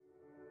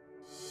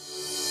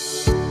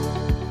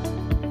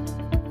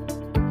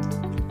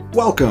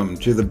Welcome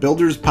to the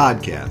Builders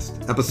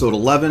Podcast, Episode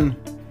 11,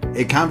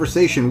 a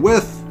conversation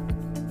with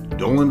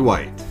Doland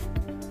White.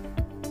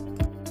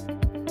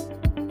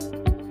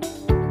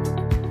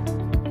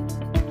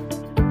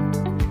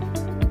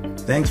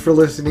 Thanks for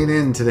listening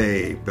in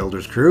today,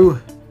 Builders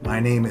Crew. My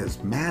name is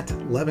Matt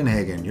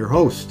Levenhagen, your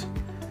host.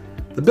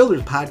 The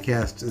Builders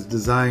Podcast is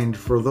designed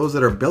for those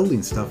that are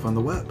building stuff on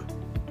the web.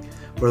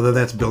 Whether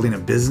that's building a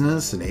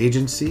business, an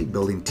agency,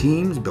 building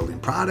teams,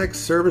 building products,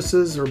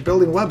 services, or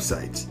building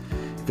websites.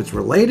 If it's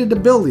related to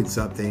building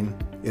something,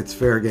 it's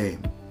fair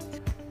game.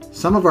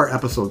 Some of our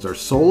episodes are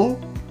solo,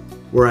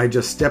 where I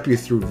just step you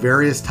through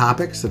various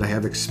topics that I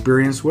have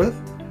experience with.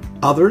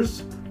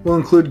 Others will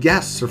include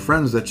guests or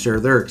friends that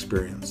share their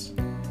experience.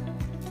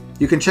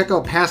 You can check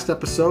out past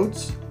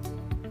episodes,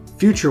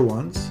 future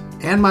ones,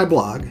 and my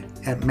blog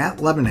at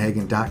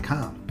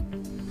mattlevenhagen.com.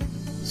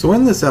 So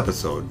in this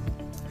episode,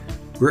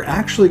 we're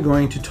actually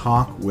going to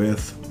talk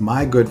with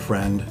my good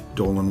friend,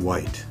 Doland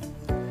White.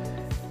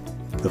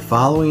 The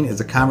following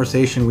is a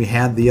conversation we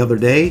had the other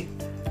day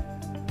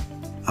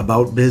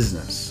about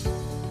business,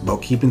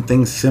 about keeping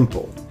things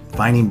simple,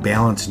 finding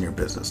balance in your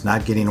business,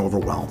 not getting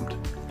overwhelmed.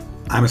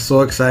 I'm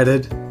so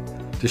excited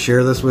to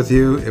share this with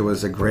you. It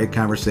was a great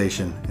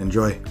conversation.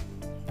 Enjoy.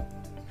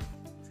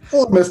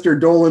 Hello, Mr.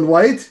 Doland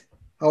White.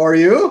 How are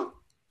you?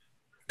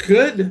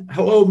 Good.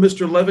 Hello,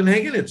 Mr.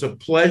 Levenhagen. It's a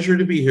pleasure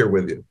to be here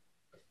with you.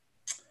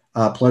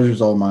 Pleasure's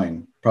all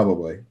mine,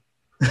 probably.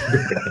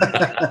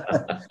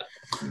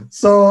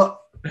 So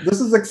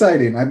this is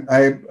exciting.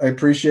 I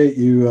appreciate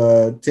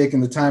you taking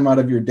the time out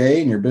of your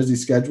day and your busy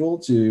schedule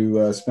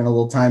to spend a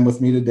little time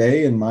with me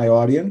today and my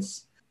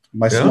audience,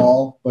 my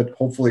small but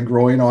hopefully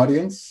growing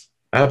audience.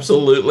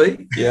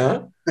 Absolutely.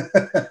 Yeah.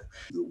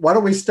 Why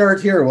don't we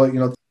start here?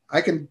 Well,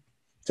 I can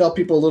tell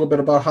people a little bit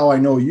about how I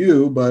know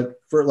you, but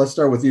let's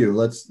start with you.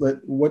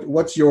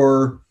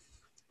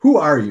 Who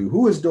are you?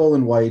 Who is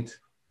Doland White?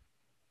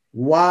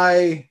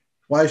 Why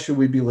should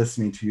we be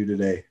listening to you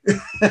today?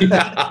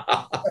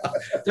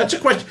 That's a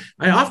question.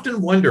 I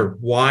often wonder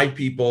why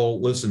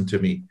people listen to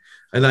me.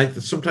 And I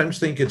sometimes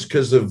think it's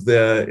because of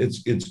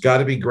it's got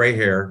to be gray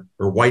hair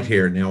or white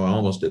hair now,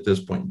 almost at this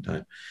point in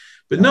time.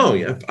 But no,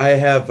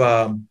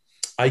 I'm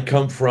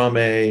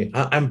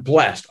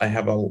blessed. I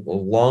have a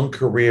long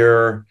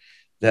career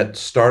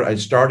I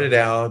started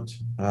out,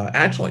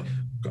 actually,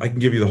 I can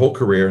give you the whole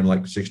career in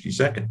like 60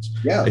 seconds.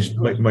 Yeah.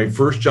 My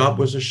first job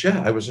was a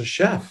chef. I was a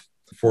chef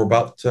for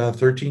about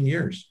 13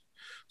 years.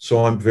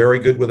 So I'm very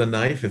good with a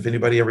knife. If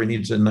anybody ever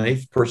needs a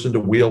person to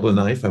wield a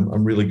knife,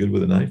 I'm really good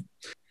with a knife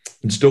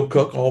and still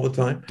cook all the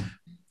time.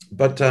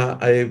 But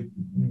I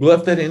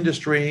left that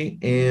industry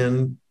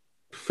and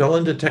fell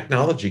into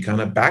technology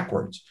kind of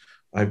backwards.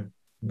 I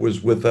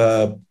was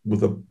I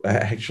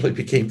actually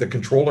became the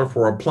controller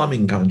for a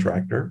plumbing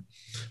contractor,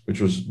 which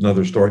was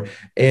another story,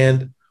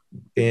 and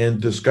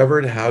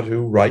discovered how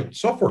to write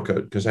software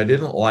code because I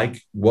didn't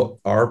like what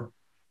our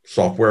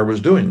software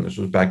was doing. This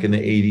was back in the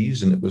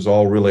 80s, and it was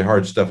all really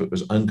hard stuff. It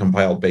was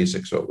uncompiled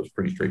BASIC, so it was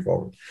pretty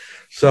straightforward.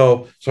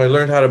 So I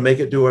learned how to make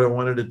it do what I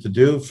wanted it to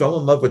do, fell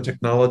in love with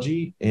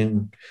technology,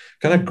 and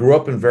kind of grew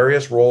up in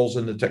various roles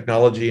in the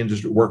technology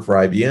industry, worked for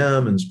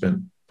IBM and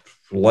spent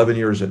 11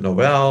 years at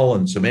Novell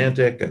and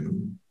Symantec and a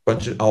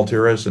bunch of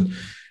Altiris.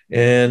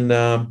 And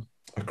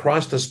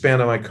across the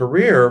span of my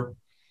career,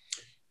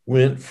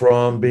 went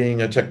from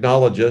being a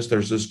technologist.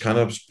 There's this kind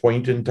of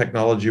point in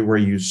technology where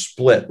you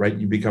split, right?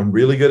 You become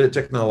really good at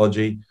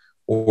technology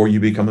or you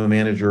become a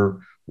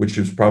manager, which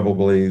is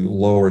probably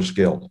lower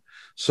skilled.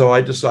 So I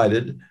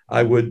decided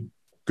I would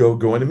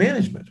go into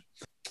management.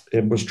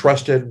 It was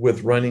trusted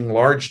with running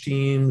large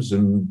teams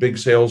and big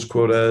sales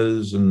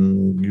quotas,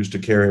 and used to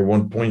carry at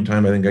one point in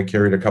time, I think I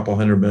carried a couple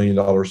 $100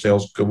 million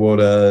sales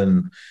quota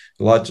and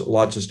lots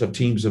of stuff,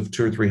 teams of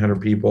 200 or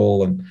 300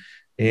 people.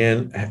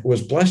 And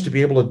was blessed to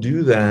be able to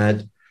do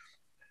that.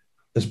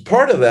 As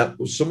part of that,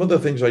 some of the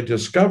things I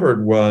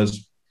discovered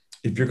was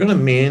if you're going to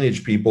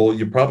manage people,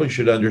 you probably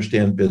should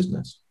understand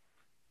business.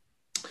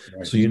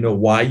 Right. So you know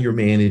why you're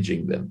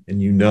managing them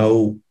and you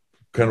know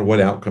kind of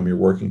what outcome you're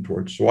working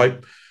towards. So I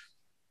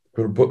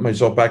put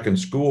myself back in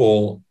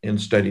school and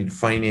studied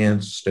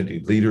finance,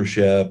 studied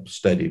leadership,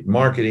 studied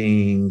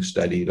marketing,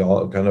 studied a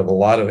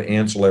lot of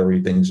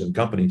ancillary things in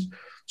companies,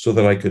 so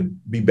that I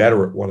could be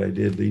better at what I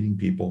did leading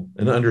people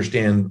and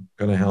understand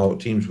kind of how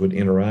teams would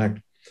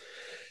interact.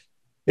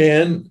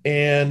 And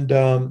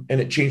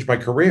it changed my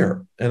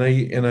career. And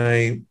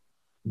I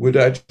would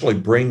actually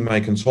bring my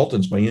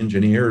consultants, my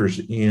engineers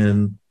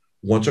in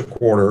once a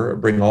quarter,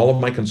 bring all of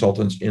my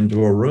consultants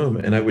into a room,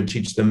 and I would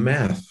teach them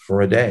math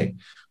for a day.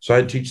 So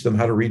I'd teach them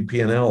how to read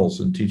P&Ls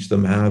and teach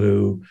them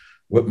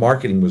what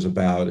marketing was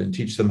about, and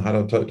teach them how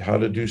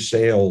to do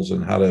sales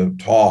and how to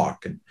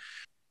talk, and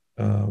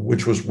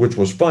which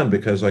was fun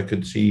because I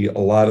could see a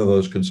lot of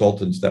those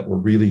consultants that were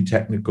really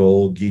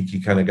technical,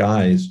 geeky kind of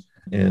guys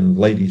and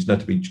ladies,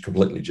 not to be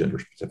completely gender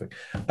specific,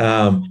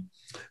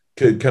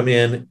 could come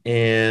in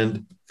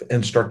and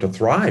start to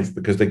thrive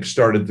because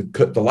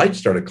the lights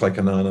started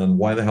clicking on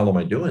why the hell am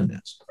I doing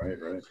this? Right.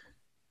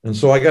 And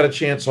so I got a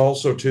chance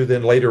also to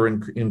then later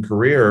in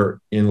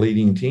career in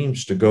leading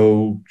teams to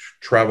go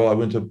travel. I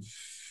went to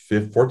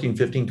 14,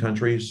 15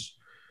 countries,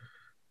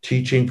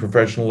 teaching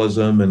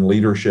professionalism and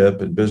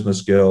leadership and business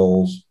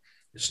skills,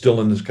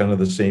 still in this kind of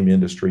the same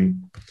industry.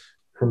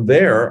 From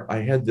there,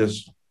 I had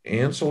this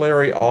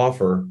ancillary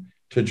offer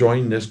to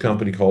join this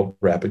company called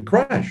Rapid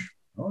Crush.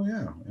 Oh,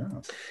 yeah.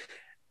 Yeah.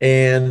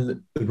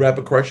 And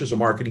Rapid Crush is a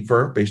marketing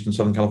firm based in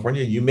Southern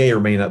California. You may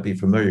or may not be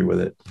familiar with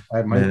it.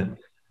 I might. Matt.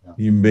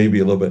 You may be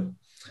a little bit.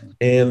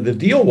 And the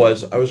deal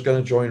was I was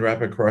going to join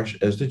Rapid Crush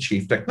as the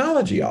chief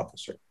technology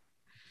officer.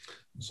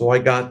 So I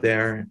got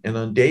there, and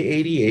on day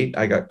 88,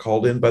 I got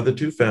called in by the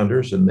two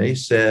founders, and they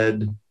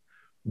said,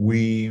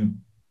 we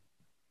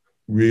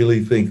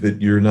really think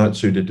that you're not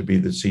suited to be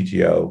the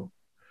CTO,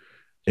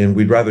 and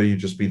we'd rather you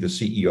just be the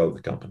CEO of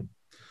the company.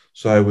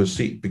 So I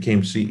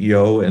became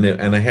CEO,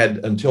 and I had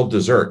until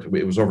dessert.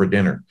 It was over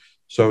dinner.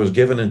 So I was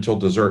given until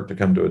dessert to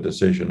come to a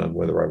decision on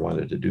whether I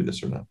wanted to do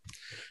this or not.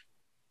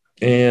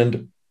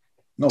 And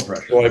no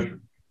pressure.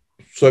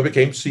 So I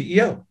became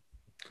CEO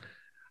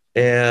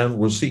and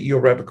was CEO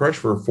of Rapid Crush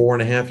for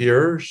 4.5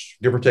 years,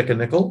 give or take a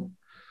nickel.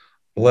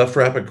 Left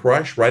Rapid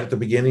Crush right at the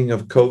beginning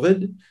of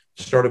COVID,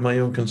 started my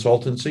own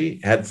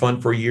consultancy, had fun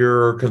for a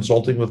year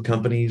consulting with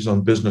companies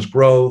on business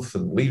growth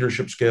and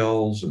leadership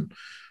skills, and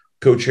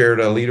co-chaired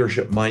a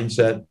leadership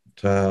mindset,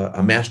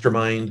 a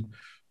mastermind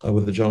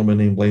with a gentleman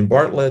named Blaine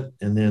Bartlett.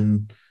 And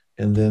then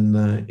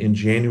in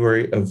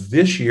January of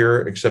this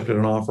year, accepted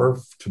an offer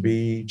to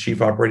be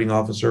chief operating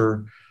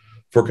officer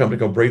for a company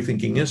called Brave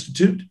Thinking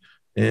Institute.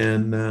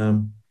 And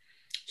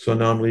so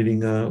now I'm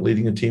leading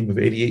a team of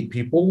 88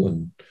 people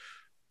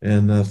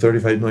and a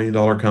 $35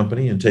 million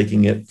company, and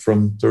taking it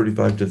from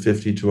 35 to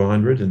 50 to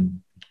 100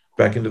 and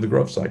back into the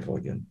growth cycle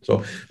again.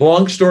 So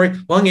long story,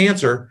 long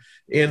answer.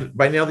 And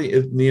by now the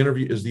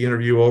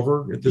interview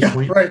over at this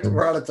point? Right.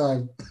 We're out of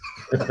time.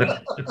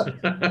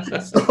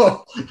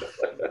 So,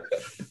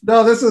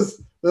 no, this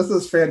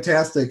is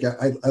fantastic.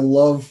 I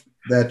love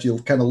that you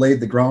kind of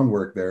laid the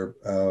groundwork there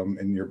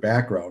in your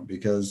background,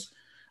 because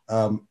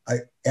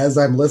as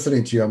I'm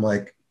listening to you, I'm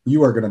like,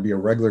 you are going to be a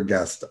regular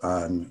guest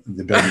on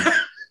the building.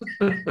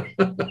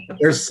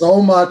 There's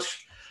so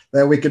much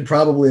that we could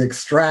probably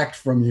extract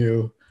from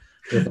you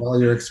with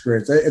all your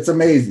experience. It's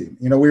amazing.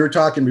 We were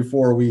talking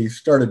before we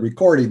started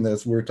recording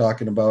this, we were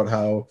talking about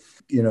how,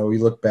 we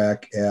look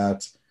back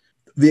at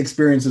the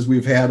experiences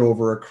we've had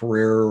over a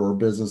career or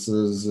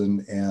businesses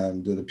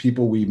and the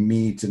people we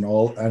meet and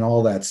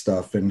all that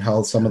stuff, and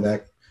how some of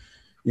that,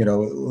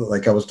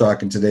 like I was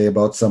talking today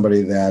about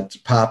somebody that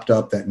popped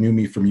up that knew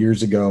me from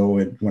years ago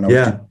and when I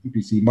was doing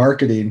PPC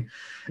marketing.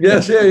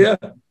 Yes. Yeah.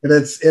 And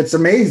it's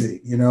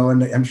amazing,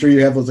 and I'm sure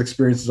you have those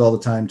experiences all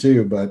the time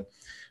too, but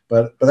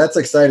that's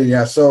exciting.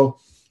 Yeah. So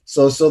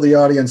the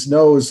audience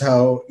knows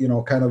how,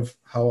 kind of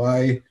how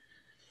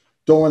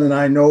Doland and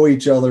I know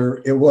each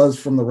other. It was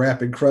from the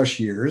Rapid Crush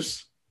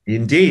years.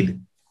 Indeed.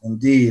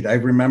 I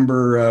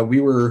remember we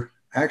were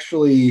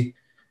actually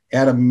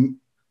at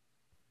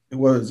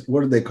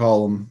what did they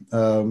call them?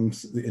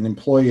 An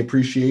employee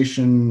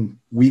appreciation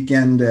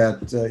weekend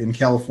in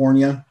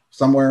California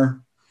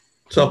somewhere.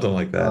 Something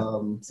like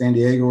that. San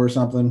Diego or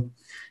something.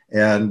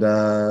 And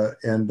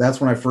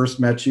that's when I first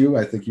met you.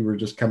 I think you were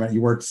just coming.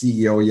 You weren't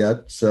CEO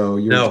yet, so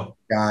you were a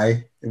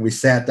guy. And we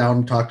sat down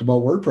and talked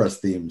about WordPress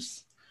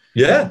themes.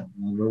 Yeah,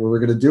 what we were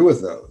going to do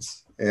with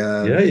those.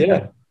 And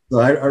yeah. So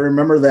I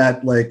remember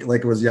that like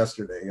it was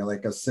yesterday.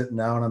 Like I was sitting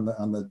down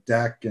on the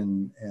deck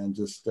and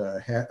just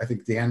I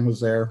think Dan was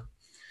there.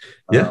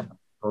 Yeah,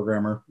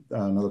 programmer,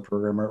 another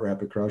programmer at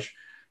Rapid Crush.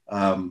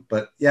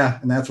 But yeah,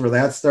 and that's where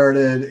that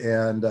started.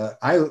 And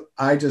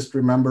I just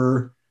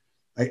remember.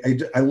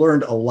 I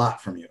learned a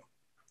lot from you,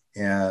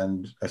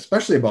 and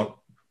especially about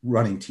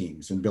running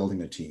teams and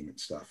building a team and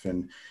stuff.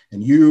 And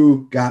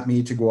you got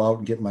me to go out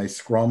and get my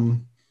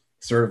Scrum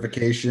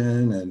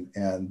certification,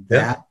 and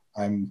that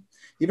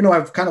even though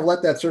I've kind of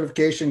let that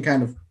certification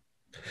kind of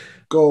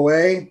go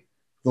away,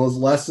 those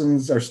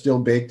lessons are still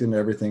baked into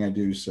everything I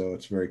do. So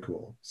it's very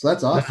cool. So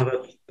that's awesome.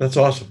 That's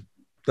awesome.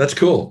 That's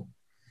cool.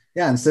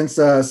 Yeah, and since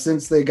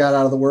they got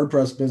out of the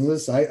WordPress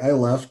business, I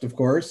left, of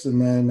course,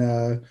 and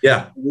then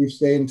we've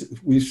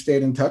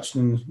stayed in touch,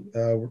 and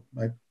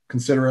I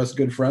consider us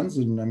good friends,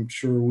 and I'm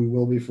sure we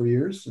will be for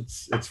years.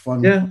 It's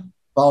fun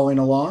following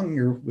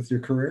along with your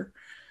career.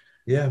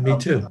 Yeah, me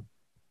too.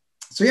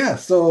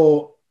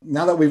 So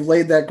now that we've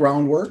laid that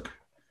groundwork,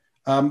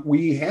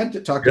 we had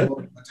to talk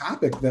about a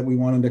topic that we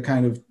wanted to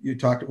kind of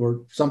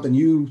or something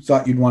you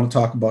thought you'd want to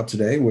talk about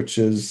today, which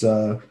is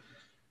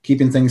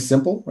keeping things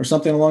simple or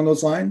something along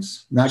those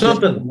lines. Not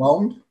getting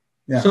overwhelmed.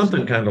 Yeah.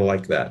 Something kind of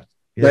like that.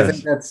 Yes. I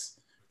think that's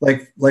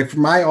like for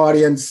my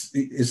audience,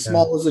 as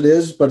small as it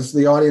is, but it's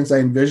the audience I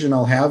envision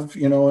I'll have,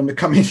 in the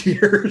coming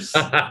years.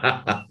 Kind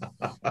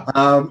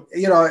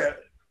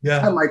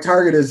of my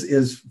target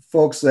is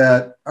folks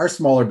that are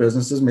smaller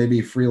businesses,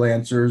 maybe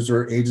freelancers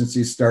or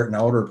agencies starting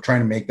out or trying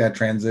to make that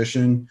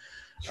transition.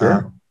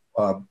 Sure.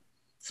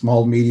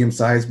 Small, medium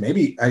size,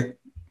 maybe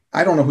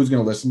I don't know who's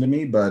going to listen to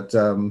me, but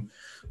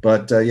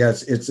But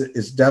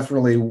it's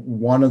definitely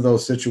one of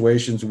those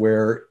situations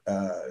where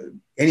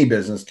any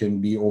business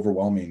can be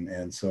overwhelming.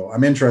 And so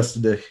I'm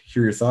interested to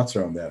hear your thoughts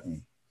around that.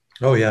 And,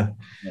 Oh yeah.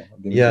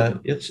 yeah.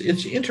 It's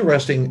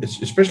interesting,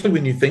 especially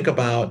when you think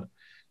about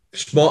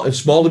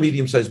small to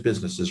medium sized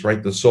businesses,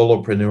 right? The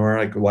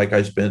solopreneur, like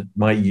I spent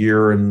my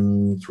year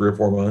and 3 or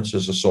 4 months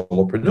as a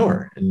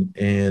solopreneur,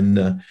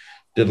 and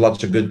did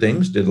lots of good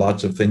things, did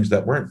lots of things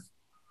that weren't,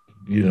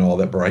 all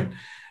that bright,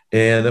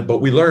 but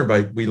we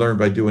learned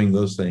by doing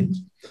those things.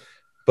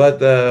 But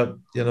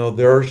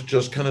there's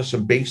just kind of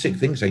some basic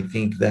things I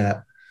think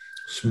that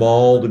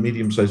small to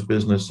medium sized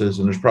businesses,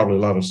 and there's probably a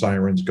lot of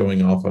sirens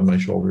going off on my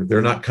shoulder.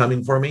 They're not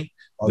coming for me.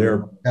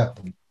 They're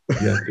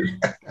yeah,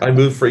 I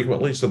move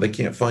frequently, so they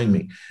can't find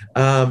me.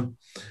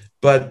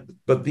 But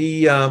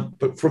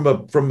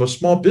from a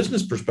small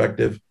business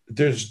perspective,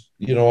 there's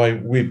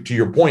we to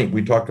your point,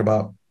 we talked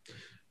about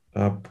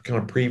kind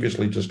of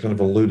previously, just kind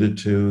of alluded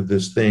to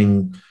this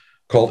thing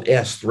called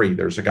S3.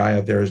 There's a guy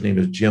out there. His name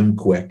is Jim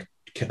Quick,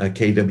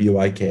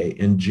 Kwik,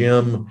 and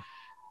Jim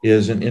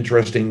is an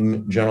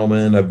interesting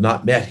gentleman. I've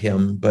not met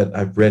him, but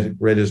I've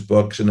read his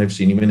books and I've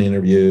seen him in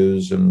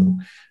interviews,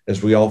 and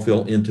as we all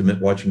feel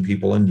intimate watching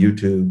people on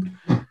YouTube.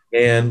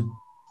 And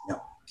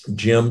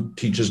Jim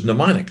teaches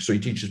mnemonics, so he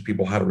teaches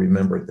people how to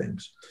remember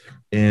things.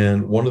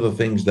 And one of the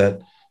things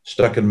that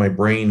stuck in my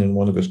brain in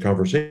one of his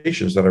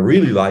conversations that I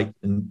really liked,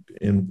 and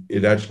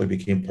it actually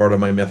became part of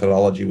my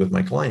methodology with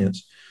my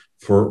clients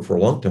for a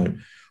long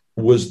time,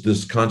 was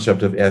this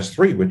concept of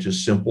S3, which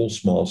is simple,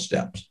 small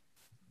steps.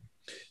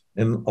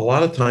 And a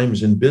lot of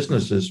times in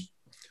businesses,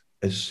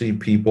 I see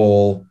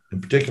people,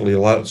 and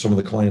particularly some of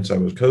the clients I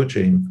was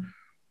coaching,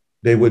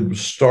 they would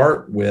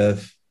start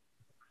with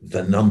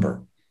the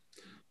number.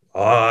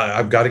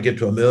 I've got to get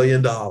to $1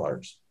 million,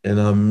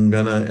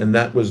 and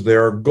that was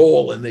their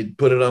goal. And they'd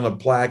put it on a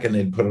plaque and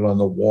they'd put it on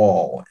the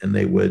wall, and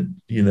they would,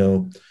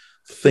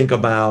 think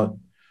about,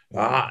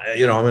 I'm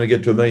going to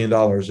get to $1 million.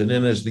 And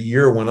then as the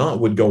year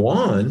would go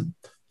on,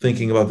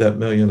 thinking about that $1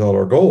 million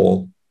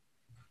goal,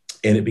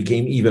 and it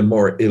became even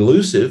more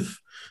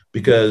elusive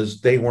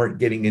because they weren't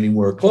getting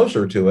anywhere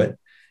closer to it.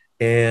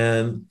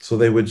 And so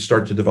they would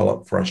start to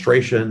develop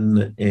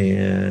frustration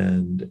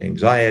and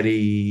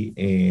anxiety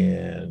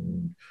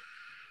and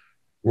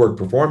work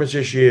performance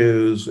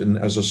issues. And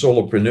as a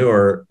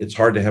solopreneur, it's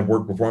hard to have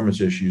work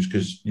performance issues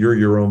because you're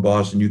your own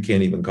boss and you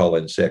can't even call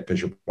in sick because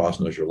your boss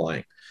knows you're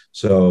lying.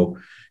 So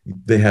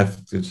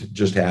it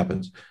just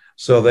happens.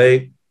 So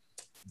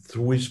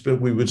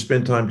we would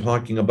spend time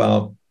talking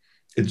about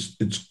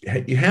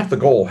you have the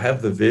goal,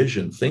 have the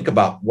vision, think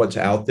about what's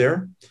out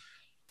there,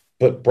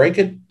 but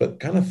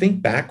kind of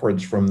think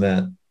backwards from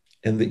that.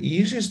 And the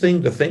easiest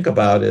thing to think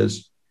about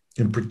is,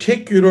 and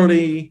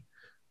particularly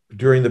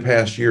during the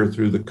past year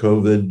through the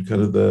COVID,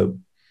 kind of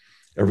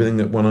everything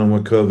that went on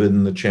with COVID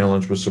and the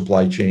challenge with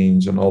supply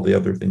chains and all the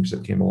other things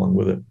that came along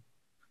with it.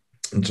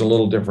 It's a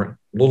little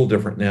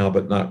different now,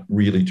 but not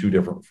really too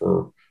different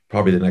for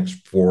probably the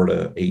next 4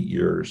 to 8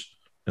 years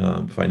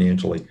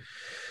financially.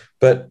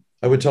 But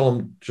I would tell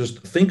them,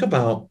 just think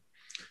about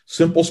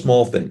simple,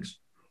 small things.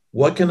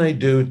 What can I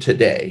do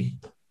today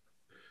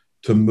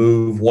to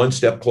move one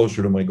step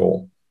closer to my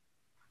goal?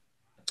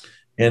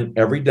 And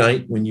every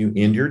night when you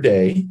end your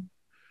day,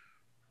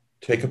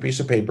 take a piece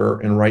of paper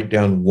and write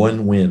down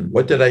one win.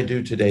 What did I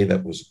do today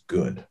that was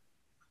good?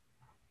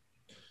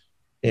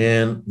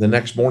 And the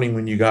next morning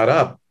when you got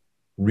up,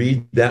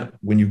 read that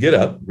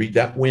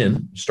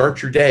win.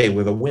 Start your day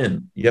with a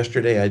win.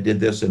 Yesterday I did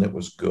this and it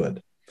was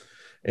good.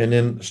 And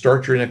then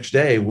start your next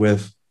day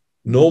with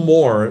no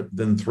more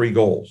than 3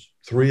 goals.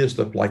 3 is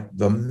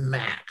the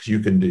max you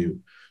can do.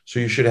 So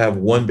you should have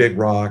one big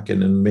rock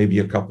and then maybe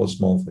a couple of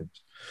small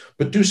things.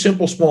 But do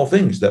simple, small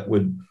things that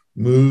would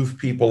move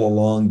people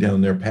along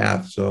down their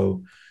path.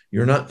 So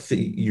you're not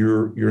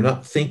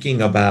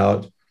thinking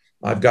about,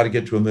 I've got to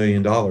get to $1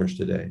 million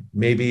today.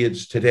 Maybe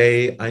it's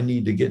today I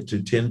need to get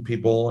to 10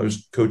 people. I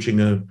was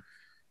coaching a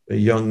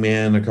young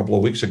man a couple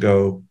of weeks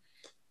ago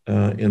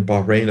in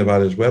Bahrain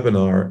about his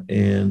webinar,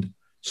 and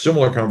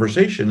similar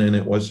conversation. And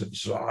it was,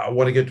 so I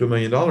want to get to $1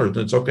 million. And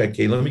it's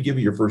okay, let me give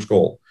you your first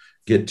goal.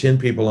 Get 10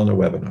 people on the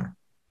webinar.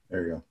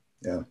 There you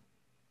go.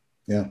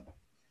 Yeah.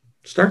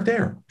 Start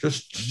there.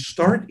 Just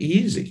start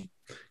easy.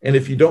 And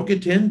if you don't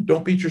get 10,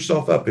 don't beat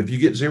yourself up. If you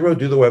get 0,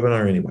 do the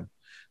webinar anyway.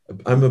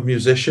 I'm a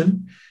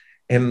musician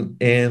and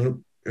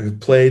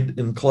played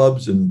in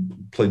clubs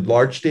and played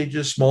large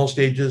stages, small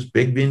stages,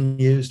 big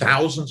venues,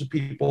 thousands of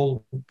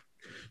people,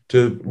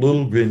 to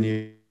little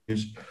venues,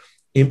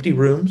 empty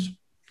rooms.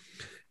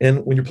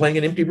 And when you're playing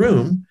an empty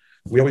room,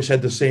 we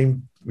had the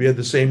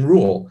same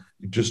rule.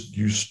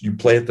 You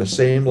play at the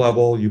same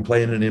level you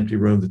play in an empty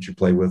room that you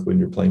play with when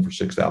you're playing for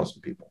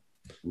 6,000 people.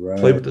 Right.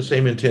 Play with the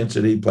same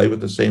intensity, play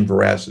with the same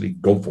veracity,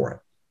 go for it.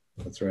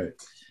 That's right.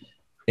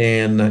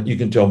 And you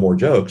can tell more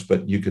jokes,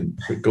 but you can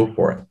go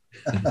for it.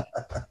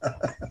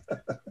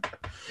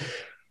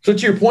 So to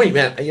your point,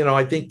 Matt,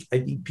 I think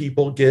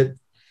people get,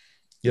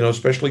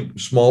 especially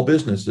small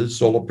businesses,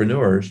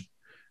 solopreneurs,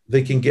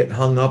 they can get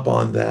hung up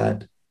on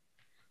that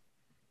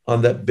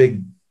on that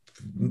big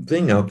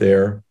thing out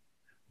there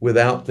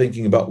without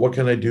thinking about what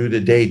can I do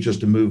today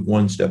just to move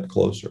one step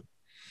closer.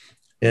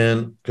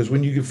 And because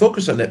when you can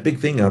focus on that big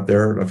thing out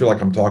there, I feel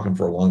like I'm talking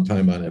for a long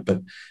time on it,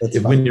 but That's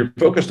if fine. when you're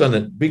focused on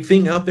that big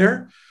thing out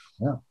there,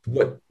 Yeah.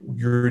 what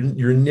your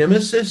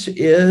nemesis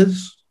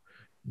is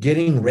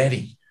getting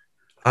ready.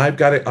 I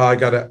got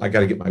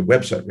to get my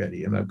website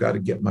ready, and I've got to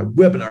get my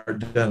webinar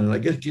done, and I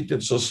got to get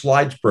the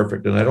slides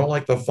perfect, and I don't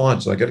like the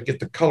fonts, and I got to get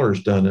the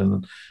colors done,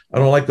 and I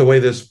don't like the way I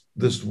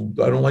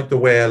don't like the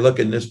way I look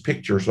in this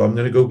picture, so I'm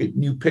going to go get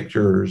new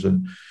pictures,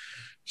 and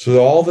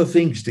so all the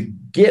things to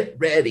get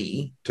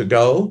ready to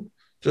go,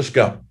 just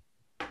go.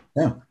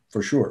 Yeah,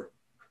 for sure.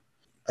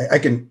 I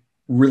can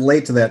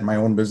relate to that in my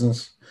own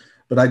business,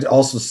 but I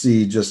also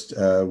see just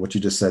what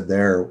you just said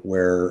there,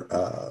 where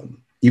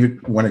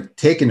even when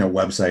taking a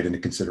website into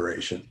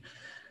consideration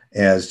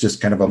as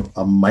just kind of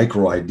a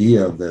micro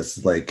idea of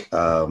this, like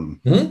I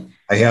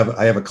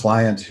have a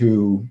client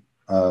who,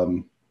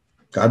 God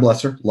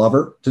bless her, love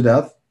her to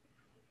death.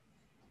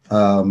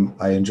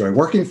 I enjoy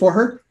working for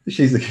her.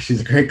 She's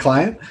a great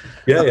client.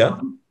 Yeah, yeah.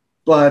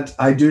 But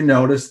I do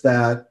notice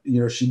that,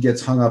 she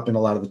gets hung up in a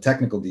lot of the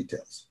technical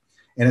details.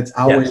 And it's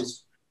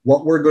always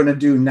what we're going to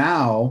do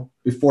now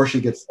before she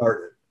gets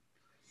started.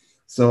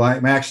 So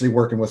I'm actually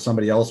working with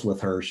somebody else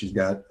with her. She's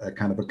got a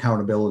kind of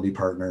accountability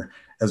partner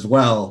as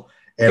well.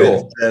 And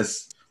Cool.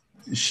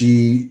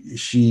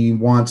 she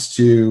wants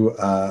to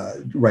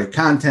write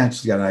content.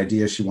 She's got an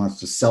idea. She wants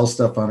to sell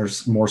stuff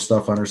more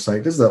stuff on her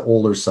site. This is an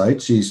older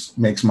site. She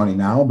makes money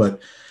now,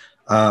 but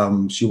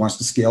she wants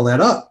to scale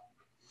that up.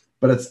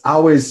 But it's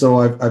always, so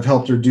I've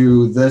helped her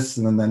do this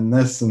and then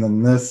this and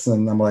then this.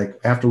 And I'm like,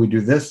 after we do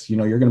this,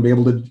 you're going to be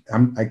able to,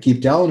 I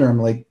keep telling her,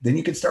 I'm like, then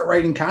you can start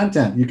writing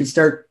content. You can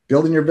start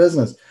building your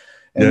business.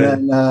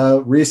 And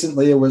then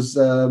recently it was,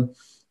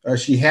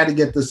 she had to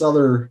get this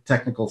other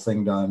technical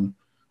thing done.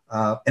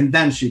 And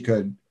then she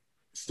could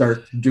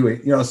start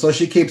doing, so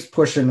she keeps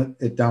pushing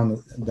it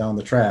down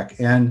the track.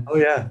 And oh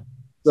yeah.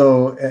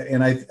 So,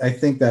 and I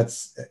think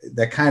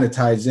that kind of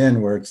ties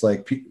in where it's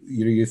like,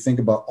 you think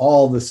about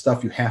all the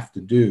stuff you have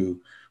to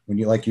do when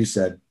you, like you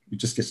said, you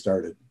just get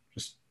started,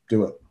 just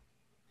do it.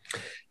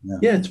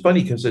 Yeah, it's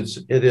funny because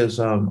it is,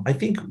 I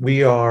think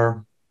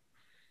we're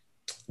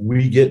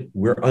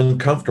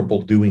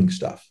uncomfortable doing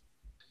stuff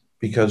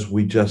because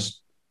we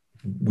just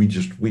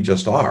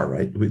are,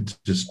 right?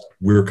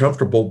 We're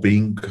comfortable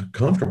being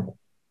comfortable.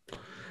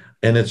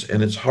 And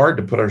it's hard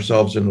to put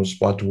ourselves into a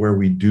spot to where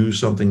we do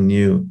something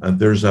new.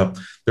 There's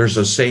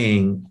a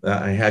saying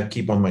that I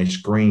keep on my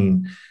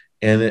screen,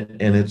 and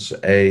it's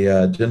a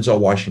Denzel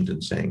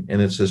Washington saying,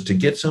 and it says, to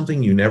get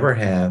something you never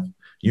have,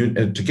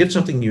 to get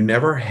something you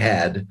never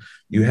had,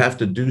 you have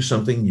to do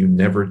something you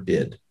never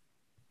did.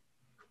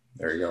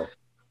 There you go.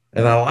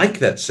 And I like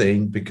that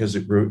saying because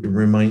it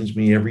reminds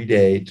me every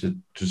day to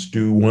just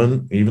do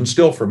one. Even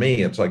still, for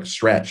me, it's like a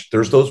stretch.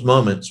 There's those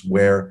moments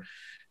where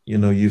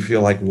you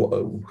feel like,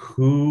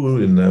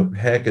 who in the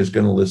heck is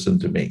going to listen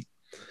to me?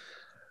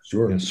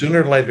 Sure.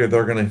 Sooner or later,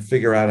 they're going to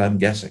figure out I'm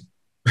guessing.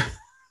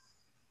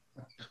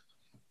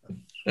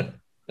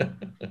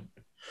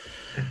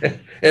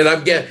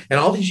 And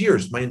all these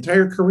years, my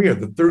entire career,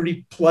 the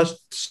 30 plus,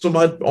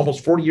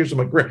 almost 40 years of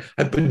my career,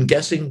 I've been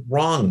guessing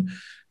wrong.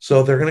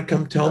 So they're going to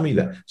come tell me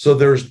that.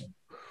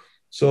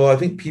 So I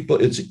think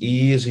it's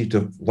easy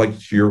to, like,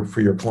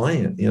 for your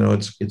client,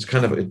 it's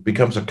kind of, it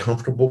becomes a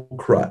comfortable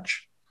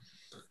crutch.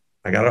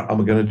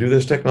 I'm going to do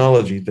this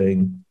technology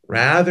thing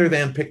rather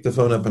than pick the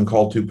phone up and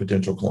call 2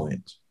 potential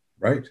clients.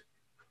 Right.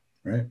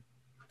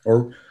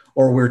 Or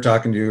we're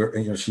talking to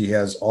her, she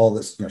has all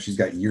this, she's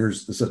got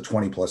years. This is a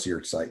 20 plus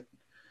year site.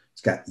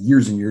 It's got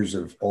years and years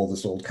of all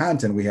this old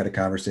content. We had a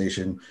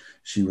conversation.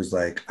 She was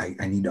like,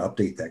 I need to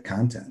update that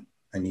content.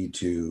 I need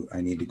to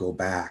go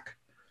back.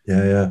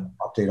 Yeah.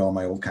 Update all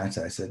my old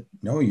content. I said,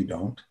 no, you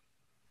don't.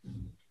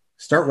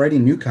 Start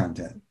writing new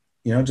content.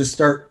 Just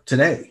start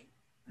today.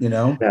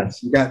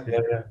 Yes. You got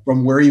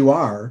from where you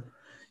are,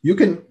 you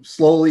can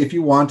slowly, if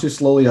you want to,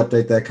 slowly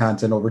update that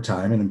content over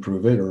time and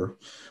improve it or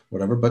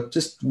whatever, but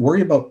just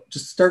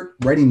start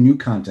writing new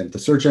content. The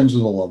search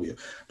engines will love you.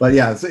 But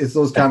yeah, it's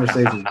those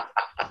conversations.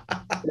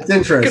 It's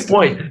interesting. Good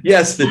point.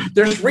 Yes.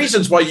 There's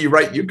reasons why you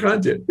write new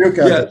content. New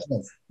content.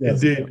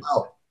 Yes. Indeed.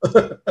 Wow.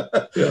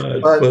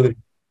 Funny.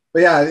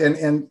 But yeah,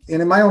 and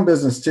in my own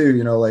business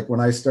too, like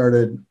when I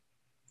started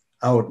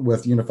out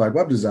with Unified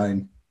Web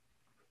Design,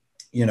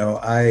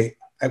 I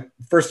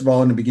first of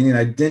all, in the beginning,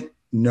 I didn't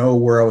know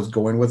where I was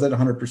going with it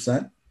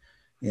 100%.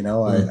 I've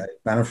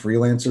been a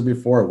freelancer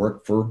before. I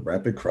worked for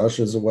Rapid Crush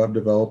as a web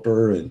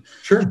developer, and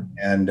sure.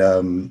 And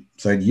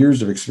so I had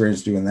years of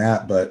experience doing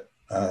that. But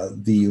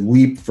the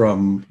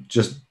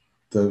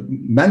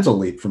mental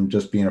leap from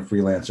just being a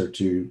freelancer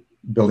to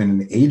building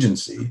an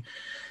agency,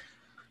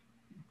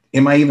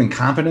 am I even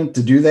competent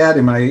to do that?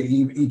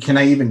 Can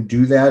I even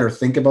do that or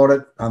think about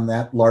it on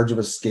that large of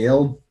a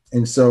scale?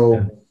 And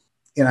so,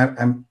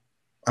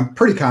 I'm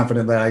pretty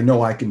confident that I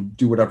know I can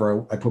do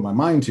whatever I put my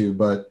mind to,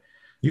 but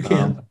you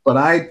can. But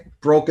I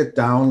broke it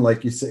down,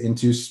 like you said,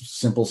 into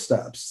simple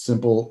steps.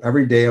 Simple.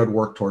 Every day I would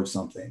work towards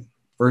something.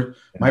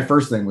 My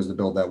first thing was to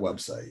build that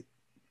website.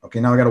 Okay,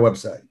 now I got a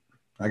website.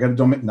 I got a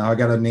domain. Now I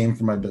got a name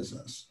for my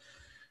business.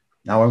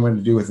 Now I'm going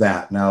to do with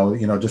that. Now,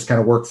 just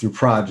kind of work through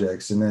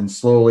projects, and then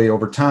slowly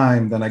over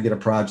time, then I get a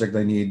project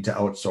I need to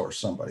outsource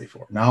somebody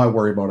for. Now I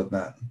worry about it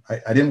then.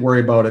 I didn't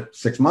worry about it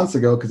 6 months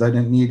ago because I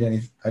didn't need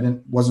any.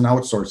 Wasn't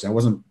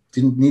outsourcing.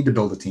 Didn't need to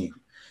build a team.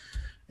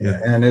 Yeah.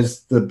 And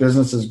as the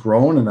business has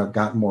grown and I've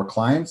gotten more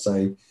clients,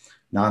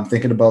 now I'm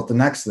thinking about the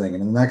next thing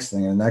and the next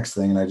thing and the next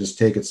thing, and I just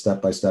take it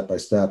step by step by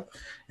step.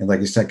 And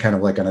like you said, kind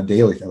of like on a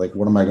daily thing, like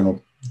what am I going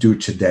to do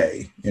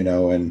today?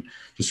 And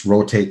just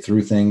rotate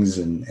through things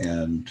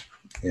and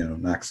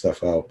knock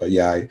stuff out. But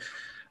yeah,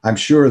 I'm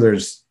sure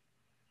there's,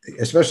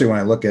 especially when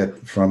I look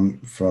at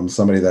from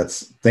somebody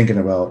that's thinking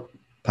about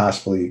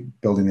possibly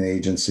building an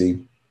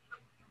agency,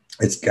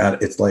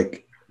 it's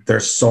like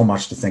there's so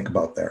much to think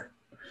about there.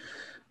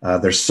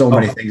 There's so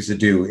many things to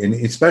do, and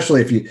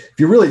especially if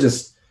you really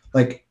just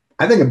like,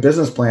 I think a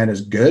business plan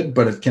is good,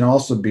 but it can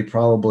also be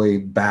probably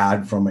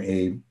bad from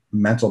a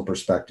mental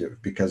perspective,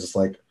 because it's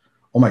like,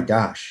 oh my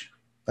gosh,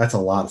 that's a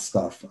lot of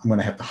stuff. I'm going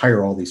to have to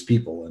hire all these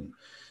people and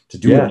to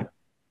do it.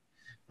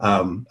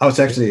 I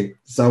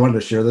wanted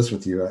to share this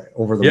with you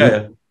over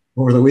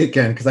the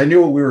weekend, because I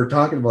knew what we were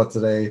talking about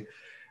today.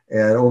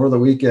 And over the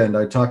weekend,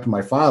 I talked to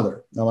my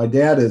father. Now, my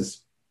dad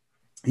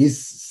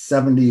he's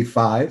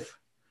 75,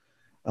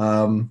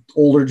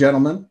 older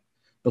gentleman,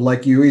 but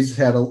like you, he's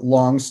had a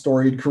long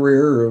storied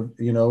career,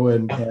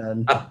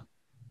 and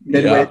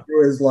midway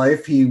through his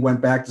life, he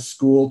went back to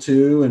school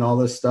too, and all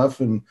this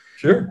stuff. And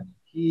sure,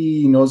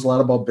 he knows a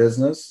lot about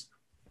business.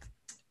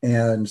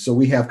 And so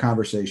we have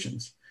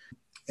conversations.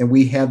 And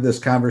we had this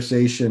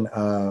conversation.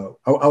 I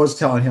was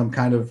telling him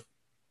kind of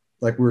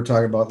like we were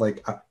talking about,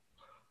 like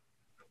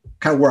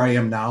kind of where I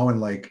am now,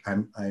 and like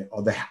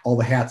all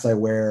the hats I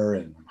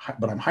wear,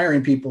 but I'm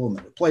hiring people and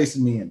they're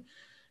replacing me, and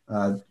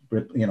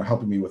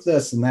helping me with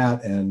this and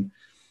that, and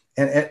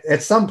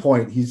at some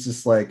point he's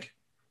just like,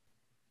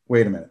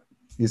 wait a minute.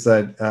 He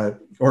said,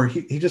 or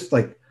he just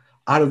like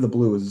out of the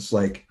blue is just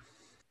like,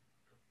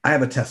 I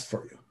have a test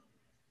for you.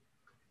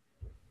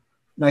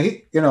 Now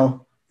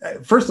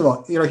first of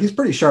all, he's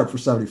pretty sharp for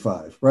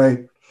 75,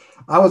 right?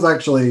 I was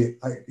actually,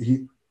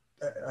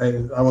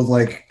 I was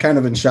like kind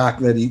of in shock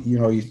that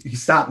he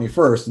stopped me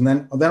first. And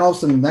then all of a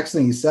sudden, the next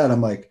thing he said,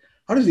 I'm like,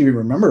 how does he even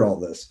remember all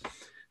this?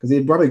 Because he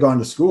had probably gone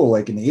to school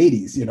like in the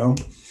 80s,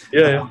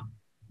 Yeah.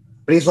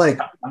 But he's like,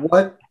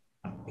 what?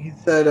 He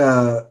said,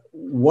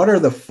 what are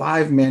the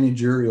 5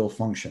 managerial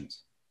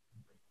functions?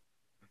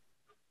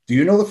 Do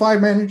you know the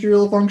 5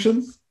 managerial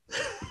functions?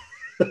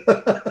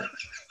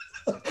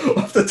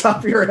 Off the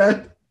top of your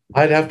head?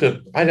 I'd have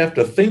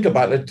to think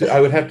about it. I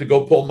would have to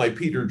go pull my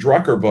Peter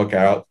Drucker book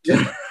out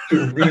to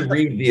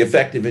reread The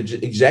Effective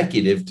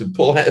Executive to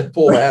pull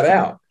that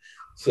out.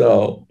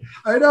 So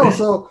I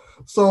know.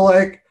 So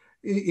like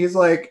he's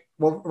like,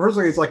 well,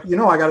 firstly he's like,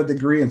 I got a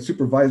degree in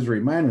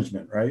supervisory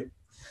management, right?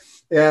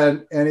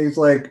 And he's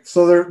like,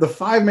 so the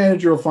 5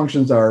 managerial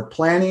functions are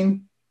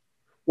planning,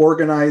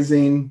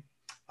 organizing,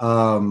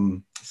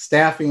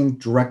 staffing,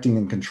 directing,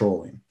 and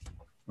controlling,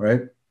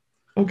 right?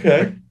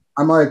 Okay.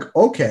 I'm like,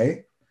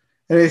 okay.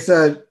 And he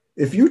said,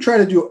 if you try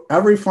to do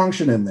every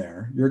function in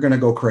there, you're going to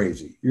go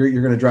crazy. You're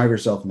going to drive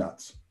yourself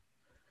nuts.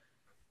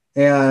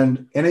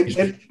 And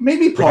it made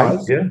me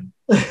pause. Right,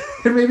 yeah.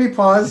 It made me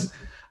pause.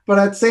 But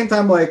at the same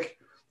time, like,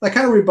 I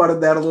kind of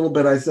rebutted that a little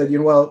bit. I said,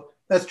 well,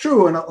 that's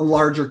true in a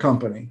larger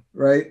company,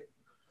 right?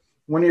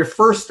 When you're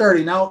first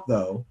starting out,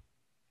 though,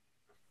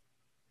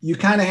 you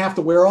kind of have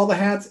to wear all the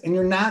hats, and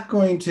it's not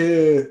going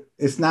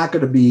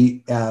to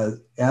be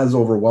as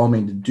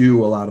overwhelming to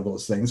do a lot of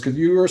those things because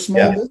you're a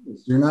small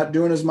business. You're not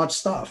doing as much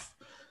stuff.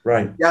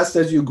 Right. Yes,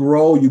 as you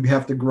grow, you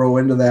have to grow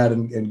into that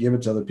and give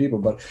it to other people.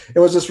 But it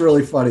was just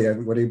really funny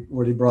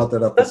when he brought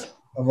that up.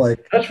 I'm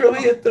like,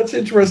 that's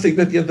interesting.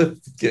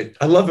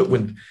 I love it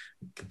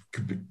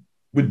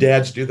when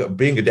dads do that.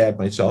 Being a dad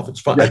myself, it's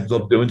fun. I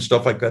love doing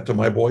stuff like that to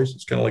my boys.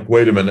 It's kind of like,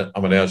 wait a minute,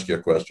 I'm going to ask you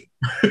a question.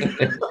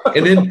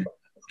 And then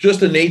just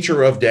the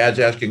nature of dads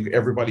asking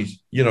everybody,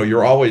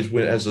 you're always,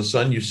 as a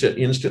son, you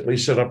instantly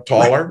sit up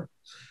taller.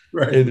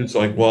 Right. And it's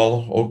like,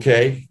 well,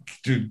 okay,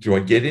 do I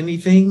get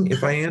anything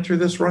if I answer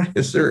this right?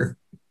 Is there?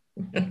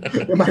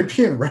 Am I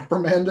being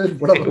reprimanded?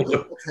 What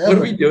are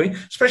we doing?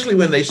 Especially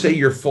when they say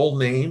your full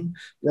name,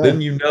 then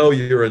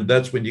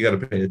that's when you got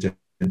to pay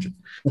attention.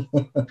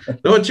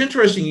 No, it's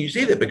interesting you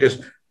say that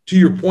because to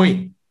your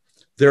point,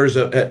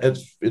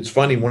 it's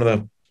funny. One of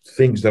the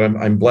things that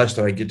I'm blessed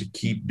that I get to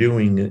keep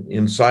doing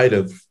inside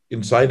of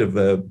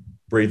the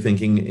Brave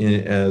Thinking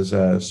as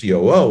a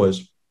COO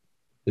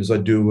is I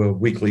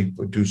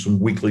do some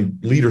weekly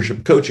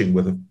leadership coaching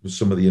with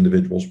some of the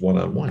individuals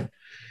one-on-one.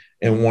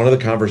 And one of the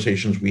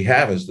conversations we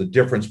have is the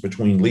difference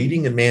between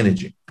leading and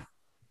managing.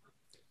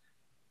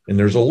 And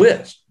there's a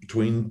list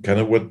between kind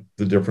of what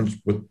the difference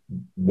with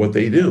what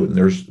they do. And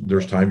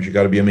there's times you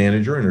got to be a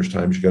manager and there's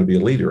times you got to be a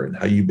leader, and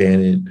how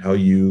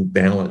you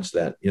balance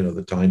that,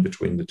 the time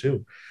between the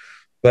two.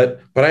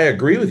 But I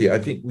agree with you. I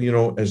think,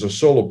 as a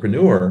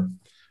solopreneur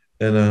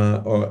and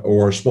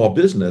or a small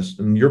business,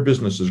 and your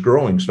business is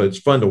growing, so it's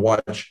fun to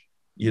watch.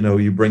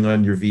 You bring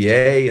on your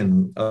VA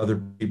and other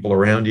people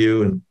around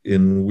you,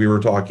 and we were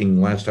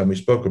talking last time we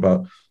spoke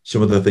about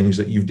some of the things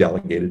that you've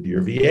delegated to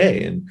your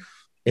VA, and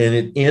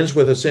it ends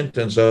with a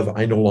sentence of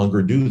 "I no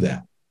longer do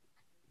that,"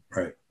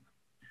 Right.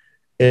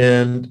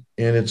 and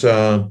it's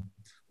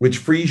which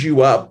frees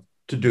you up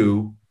to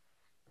do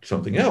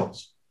something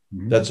else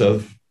that's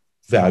of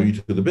value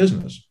to the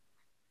business.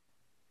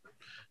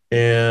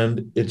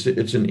 And it's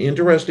an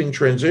interesting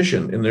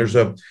transition. And as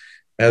a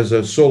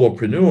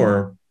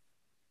solopreneur,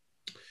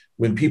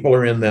 when people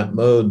are in that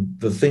mode,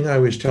 the thing I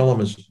always tell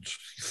them is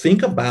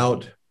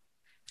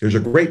there's a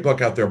great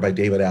book out there by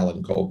David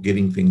Allen called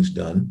Getting Things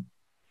Done.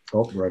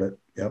 Oh, read it.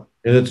 Yep.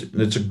 And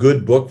it's a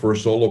good book for a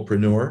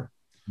solopreneur.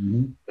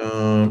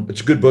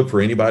 It's a good book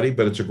for anybody,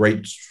 but it's a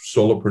great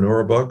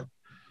solopreneur book.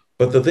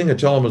 But the thing I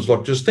tell them is,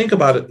 look, just think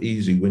about it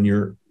easy when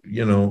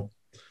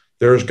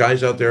there's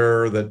guys out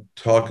there that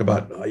talk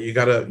about, you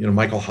got to,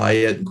 Michael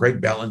Hyatt and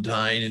Craig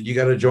Ballantyne, and you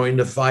got to join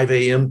the 5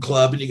 a.m.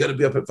 club and you got to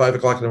be up at 5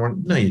 o'clock in the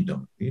morning. No, you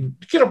don't. You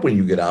get up when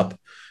you get up,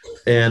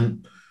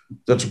 and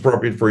that's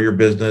appropriate for your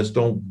business.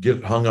 Don't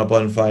get hung up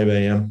on 5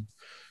 a.m.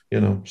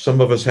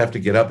 Some of us have to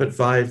get up at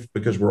 5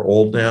 because we're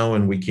old now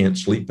and we can't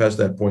sleep past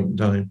that point in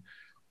time.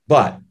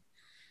 But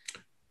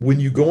when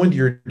you go into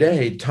your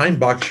day, time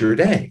box your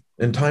day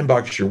and time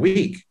box your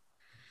week.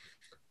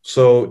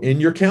 So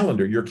in your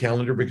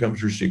calendar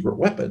becomes your secret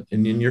weapon.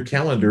 And in your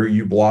calendar,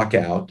 you block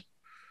out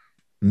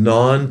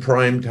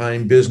non-prime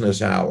time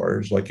business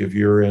hours. Like if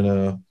you're in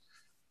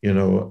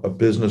a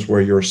business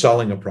where you're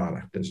selling a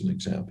product, as an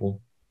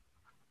example,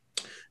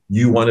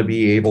 you want to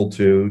be able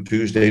to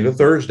Tuesday to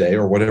Thursday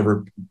or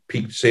whatever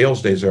peak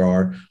sales days there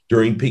are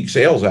during peak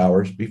sales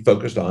hours, be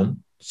focused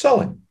on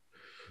selling.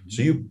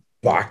 So you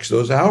box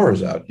those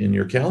hours out in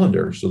your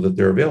calendar so that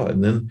they're available.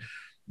 And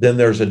then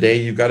there's a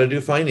day you've got to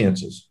do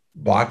finances.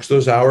 Box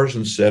those hours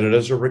and set it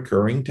as a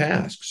recurring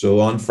task.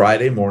 So on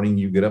Friday morning,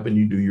 you get up and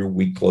you do your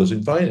week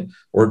closing finance,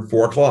 or at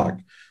 4 o'clock.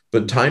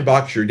 But time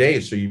box your day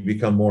so you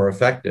become more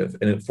effective.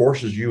 And it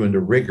forces you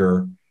into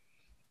rigor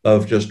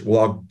of just,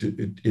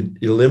 it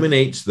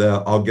eliminates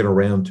the "I'll get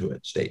around to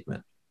it"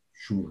 statement.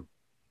 Sure.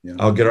 Yeah.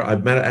 I'll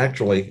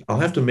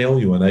have to mail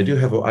you one.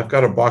 I've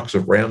got a box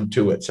of round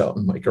to it's out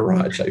in my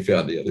garage I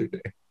found the other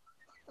day.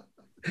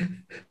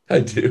 I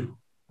do.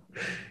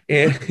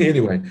 And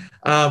anyway,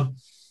 so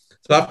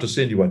I have to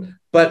send you one.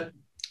 But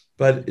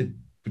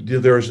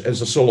there's,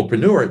 as a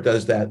solopreneur, it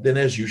does that. Then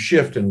as you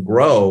shift and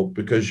grow,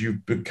 because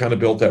you've kind of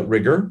built that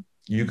rigor,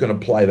 you can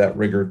apply that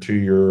rigor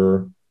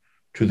to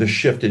the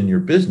shift in your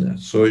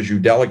business. So as you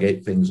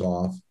delegate things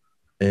off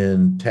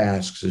and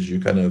tasks, as you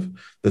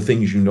the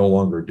things you no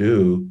longer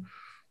do,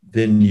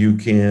 then you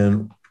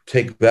can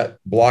take that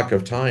block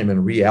of time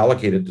and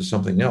reallocate it to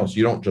something else.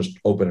 You don't just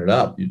open it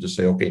up. You just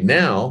say, okay,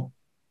 now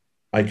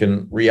I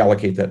can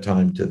reallocate that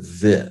time to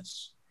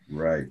this.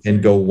 Right.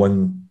 And go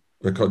one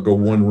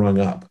rung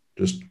up.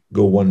 Just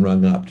go one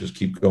rung up. Just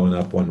keep going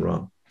up one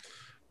rung.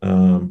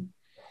 But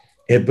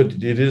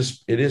it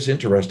is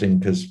interesting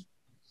because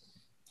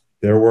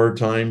there were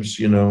times,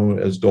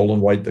 as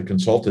Doland White, the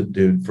consultant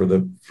dude for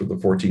the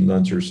 14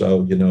 months or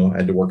so, I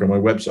had to work on my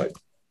website.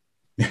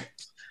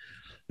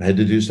 I had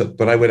to do stuff,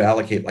 but I would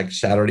allocate like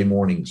Saturday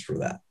mornings for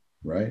that.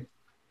 Right.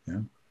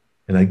 Yeah.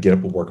 And I'd get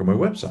up and work on my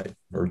website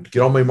or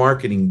get all my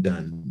marketing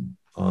done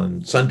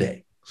on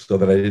Sunday, so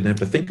that I didn't have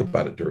to think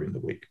about it during the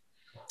week.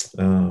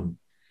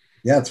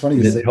 Yeah, it's funny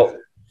you say that.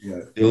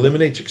 Yeah. It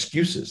eliminates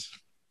excuses.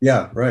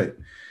 Yeah, right.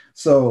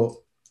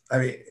 So, I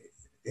mean,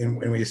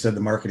 when you said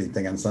the marketing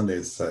thing on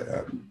Sundays,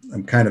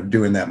 I'm kind of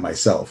doing that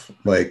myself.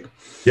 Like,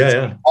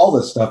 yeah, all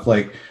this stuff.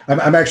 Like,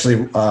 I'm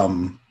actually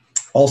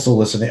also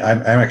listening.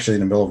 I'm actually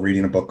in the middle of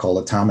reading a book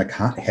called Atomic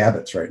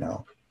Habits right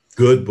now.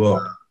 Good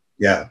book.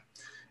 Yeah.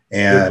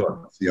 And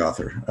the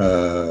author,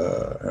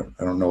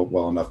 I don't know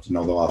well enough to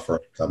know the author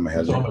off the top of my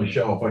head. It's on my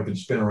shelf. I could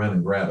spin around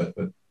and grab it,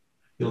 but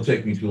it'll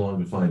take me too long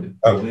to find it.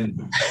 Okay.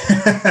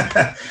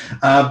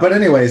 But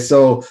anyway,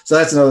 so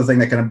that's another thing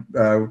that kind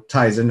of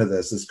ties into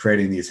this, is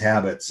creating these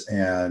habits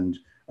and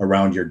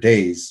around your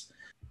days.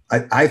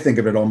 I think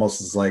of it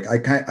almost as like I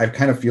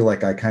kind of feel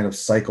like I kind of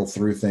cycle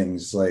through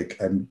things. Like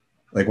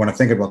when I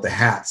think about the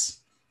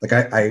hats, like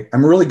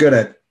I'm really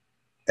good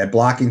at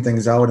blocking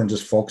things out and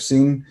just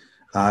focusing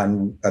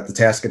at the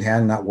task at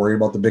hand, not worried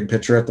about the big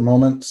picture at the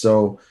moment.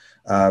 So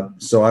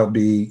I'll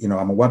be,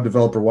 I'm a web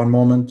developer one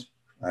moment,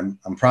 I'm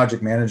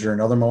project manager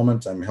another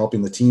moment, I'm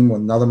helping the team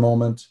with another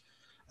moment.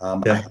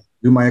 I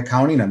do my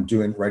accounting, I'm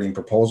writing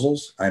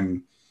proposals,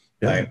 I'm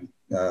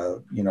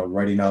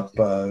writing up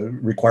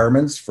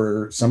requirements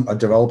for a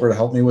developer to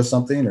help me with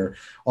something, or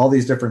all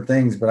these different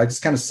things. But I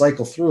just kind of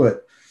cycle through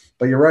it.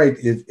 But you're right.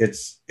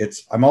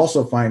 I'm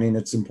also finding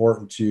it's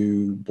important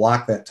to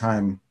block that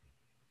time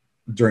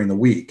during the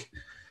week.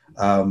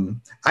 I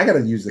got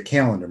to use the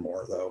calendar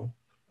more though.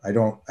 I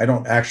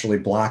don't actually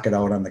block it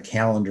out on the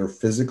calendar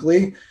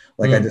physically.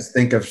 Like I just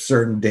think of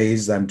certain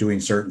days that I'm doing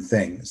certain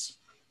things.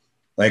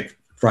 Like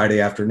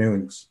Friday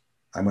afternoons,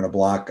 I'm going to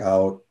block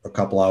out a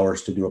couple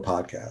hours to do a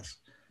podcast.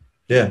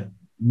 Yeah.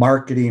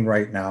 Marketing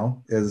right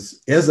now is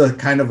a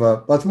kind of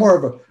a, well, it's more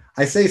of a,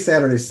 I say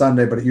Saturday,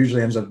 Sunday, but it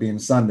usually ends up being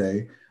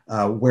Sunday,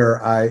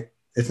 where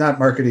it's not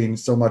marketing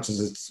so much as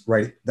it's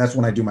right. That's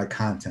when I do my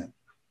content.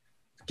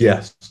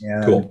 Yes.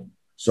 And cool.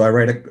 So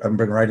I've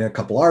been writing a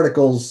couple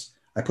articles.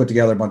 I put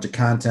together a bunch of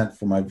content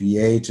for my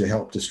VA to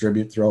help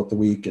distribute throughout the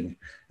week and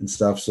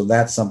stuff. So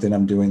that's something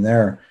I'm doing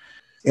there.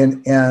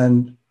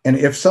 And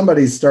if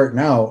somebody's starting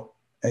out,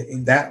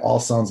 that all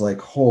sounds like,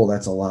 oh,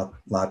 that's a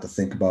lot to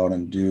think about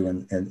and do.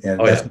 And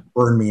that's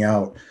burned me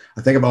out.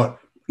 I think about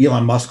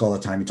Elon Musk all the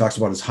time. He talks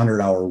about his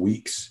 100-hour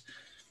weeks.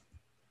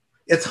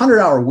 It's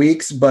 100-hour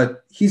weeks,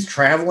 but he's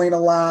traveling a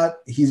lot.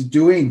 He's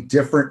doing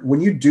different.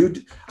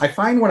 I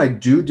find when I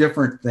do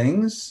different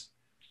things,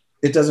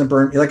 it doesn't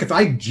burn me. Like if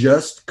I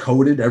just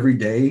coded every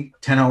day,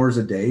 10 hours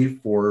a day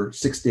for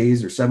 6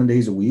 days or 7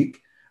 days a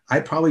week,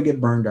 I'd probably get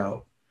burned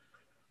out.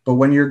 But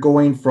when you're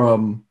going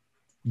from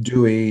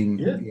doing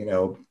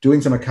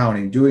some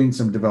accounting, doing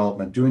some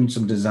development, doing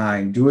some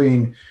design,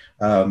 doing,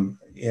 and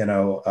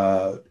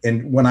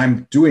when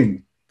I'm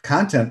doing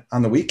content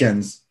on the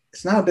weekends,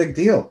 it's not a big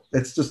deal.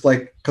 It's just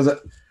like, because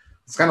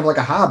it's kind of like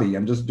a hobby.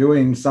 I'm just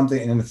doing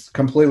something, and it's a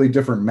completely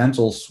different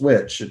mental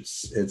switch.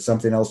 It's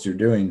something else you're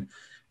doing.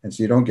 And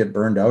so you don't get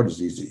burned out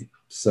as easy.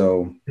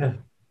 So, yeah.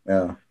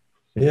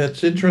 Yeah,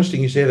 it's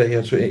interesting you say that.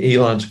 Yeah, so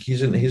Elon's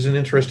he's an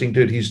interesting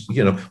dude. He's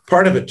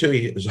part of it too.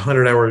 He is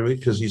 100-hour a week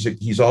because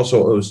he's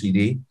also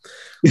OCD.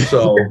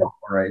 So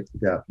right,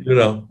 yeah.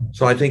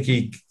 So I think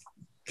he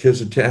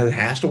has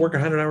to work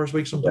 100 hours a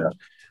week sometimes.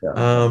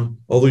 Yeah.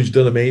 Although he's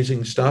done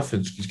amazing stuff,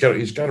 he's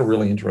got a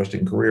really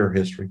interesting career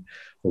history.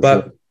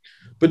 But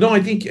no,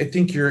 I think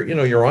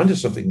you're onto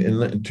something.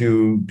 And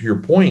to your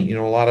point,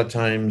 a lot of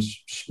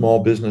times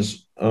small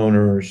business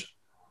owners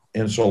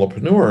and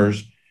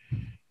solopreneurs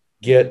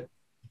get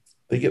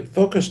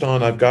focused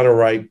on, I've got to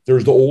write,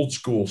 there's the old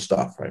school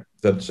stuff, right?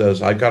 That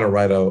says, I've got to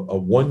write a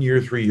 1 year,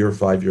 3 year,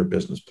 5 year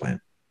business plan.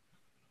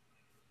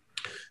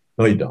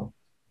 No, you don't.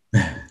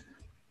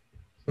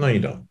 No, you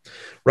don't.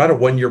 Write a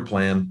 1 year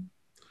plan.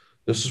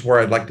 This is where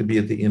I'd like to be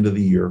at the end of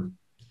the year.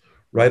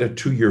 Write a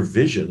 2 year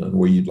vision on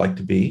where you'd like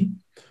to be.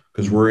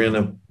 Because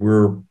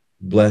we're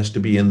blessed to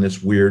be in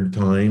this weird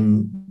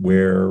time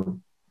where,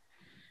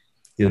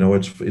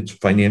 it's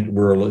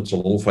financial. It's a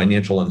little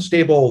financial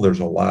unstable. There's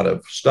a lot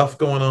of stuff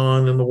going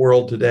on in the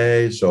world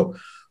today. So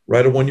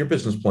write a 1 year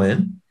business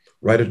plan,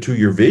 write a 2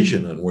 year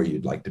vision on where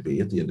you'd like to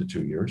be at the end of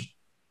 2 years,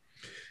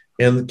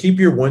 and keep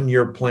your 1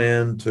 year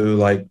plan to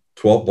like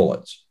 12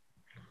 bullets.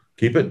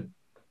 Keep it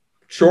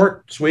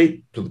short,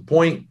 sweet, to the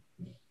point.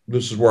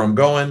 This is where I'm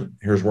going.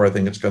 Here's where I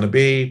think it's going to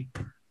be.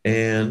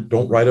 And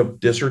don't write a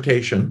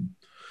dissertation,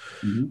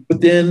 but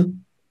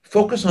then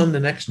focus on the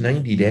next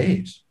 90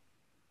 days.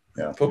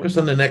 Yeah. Focus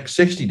on the next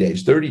 60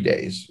 days, 30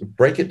 days,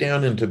 break it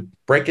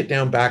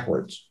down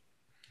backwards.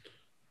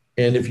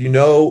 And if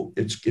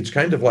it's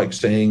kind of like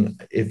saying,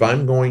 if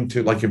you're going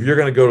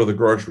to go to the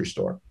grocery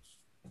store,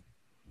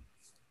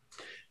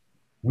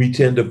 we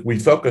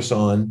focus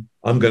on,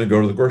 I'm going to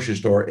go to the grocery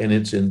store and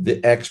it's in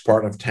the X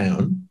part of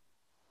town.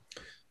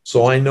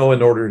 So I know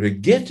in order to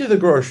get to the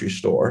grocery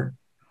store,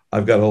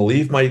 I've got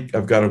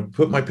to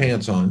put my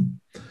pants on.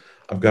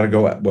 I've got to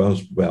go out, well,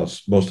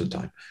 most of the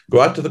time,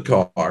 go out to the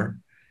car,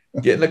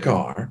 get in the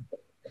car,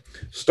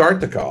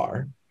 start the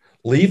car,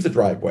 leave the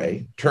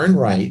driveway, turn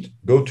right,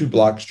 go 2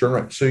 blocks, turn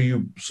right.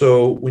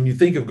 So when you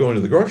think of going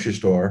to the grocery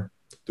store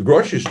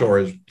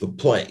is the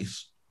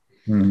place.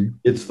 Mm-hmm.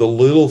 It's the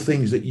little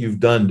things that you've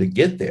done to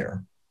get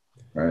there.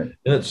 Right.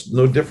 And it's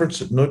no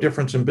difference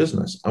in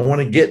business. I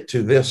want to get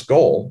to this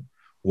goal.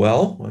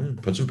 Well,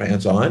 put some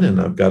pants on, and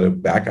I've got to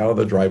back out of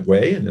the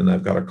driveway, and then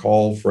I've got to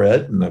call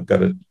Fred, and I've got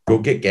to go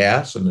get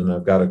gas, and then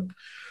I've got to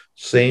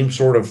same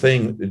sort of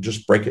thing.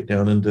 Just break it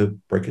down into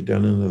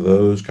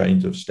those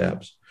kinds of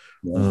steps.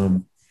 Yeah.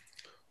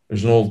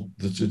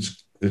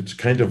 It's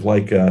kind of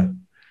like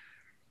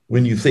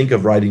when you think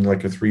of writing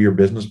like a 3 year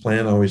business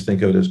plan, I always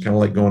think of it as kind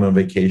of like going on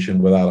vacation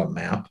without a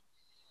map.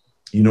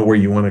 Where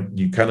I want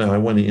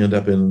to end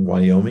up in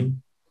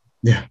Wyoming.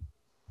 Yeah.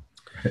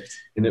 Right.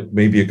 And it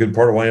may be a good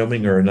part of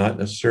Wyoming or not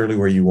necessarily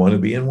where you want to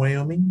be in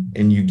Wyoming.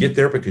 And you get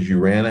there because you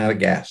ran out of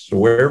gas. So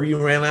wherever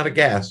you ran out of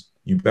gas,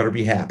 you better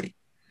be happy.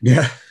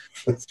 Yeah.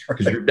 Because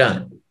you're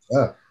done.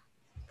 Yeah.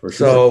 For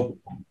sure. So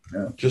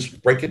just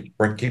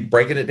keep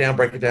breaking it down.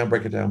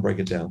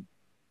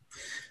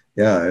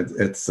 Yeah.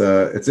 It's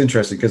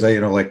interesting because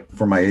like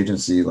for my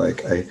agency,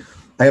 like I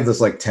have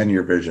this like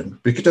 10-year vision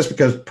because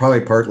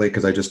partly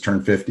because I just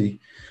turned 50.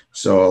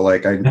 So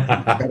like I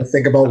got to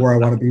think about where I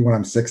want to be when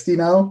I'm 60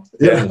 now.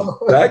 Yeah,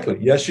 exactly.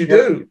 Yes, you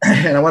do.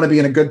 And I want to be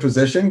in a good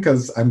position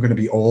because I'm going to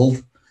be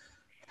old.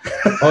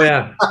 Oh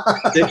yeah,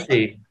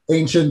 60.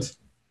 Ancient.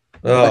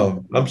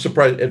 Oh, I'm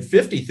surprised at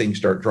 50 things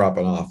start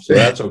dropping off. So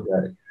that's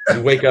okay.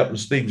 You wake up and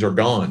things are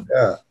gone.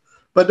 Yeah.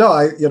 But no,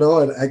 I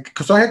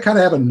kind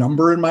of have a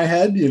number in my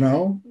head,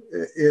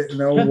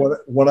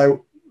 what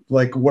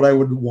I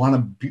would want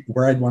to be,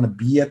 where I'd want to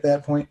be at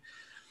that point.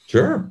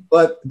 Sure.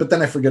 But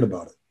then I forget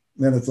about it.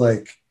 Then it's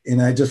like,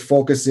 and I just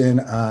focus in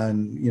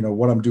on,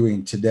 what I'm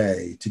doing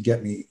today to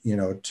get me,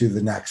 to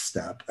the next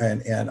step.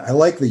 And I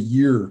like the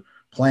year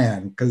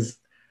plan because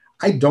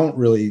I don't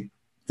really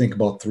think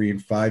about 3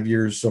 and 5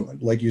 years. So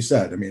like you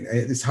said, I mean,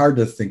 it's hard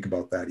to think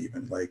about that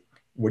even. Like,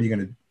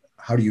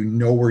 how do you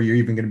know where you're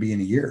even going to be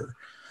in a year?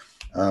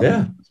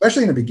 Yeah.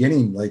 Especially in the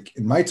beginning, like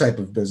in my type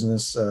of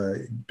business,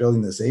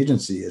 building this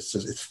agency,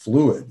 it's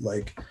fluid.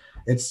 Like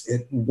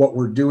what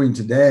we're doing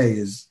today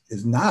is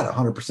not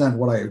 100%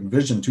 what I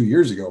envisioned 2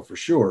 years ago for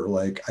sure.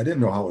 Like I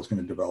didn't know how it was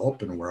going to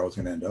develop and where I was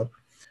going to end up.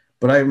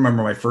 But I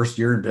remember my first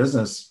year in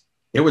business,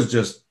 it was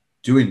just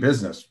doing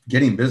business,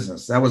 getting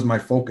business. That was my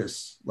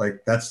focus.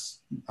 Like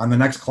that's on the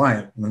next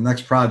client, the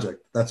next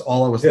project. That's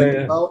all I was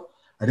thinking about.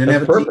 I didn't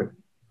have a perfect.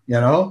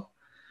 team,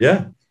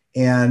 Yeah.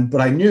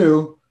 but I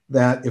knew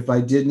that if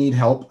I did need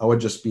help, I would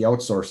just be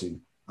outsourcing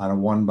on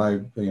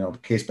a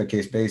case by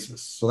case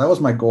basis. So that was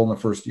my goal in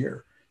the first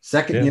year.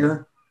 Second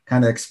year,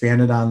 kind of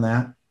expanded on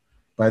that.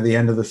 By the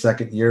end of the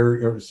second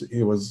year,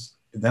 it was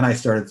then I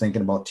started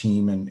thinking about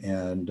team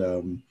and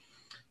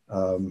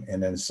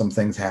then some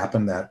things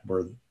happened that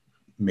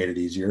made it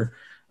easier.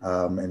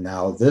 And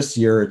now this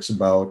year, it's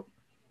about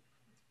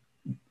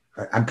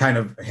I'm kind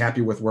of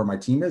happy with where my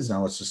team is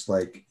now. It's just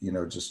like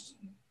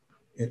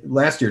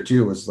last year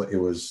too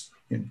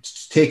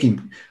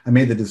I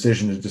made the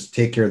decision to just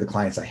take care of the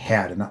clients I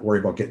had and not worry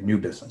about getting new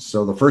business.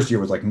 So the first year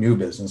was like new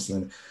business.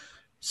 And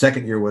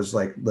second year was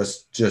like,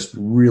 let's just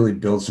really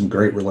build some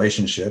great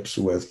relationships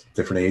with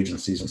different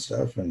agencies and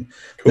stuff. And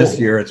This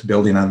year it's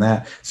building on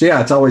that. So yeah,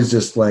 it's always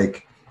just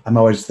like, I'm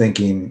always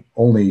thinking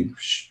only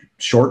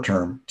short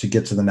term to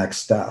get to the next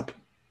step.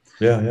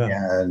 Yeah.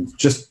 And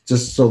just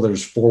so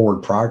there's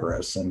forward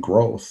progress and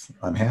growth,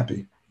 I'm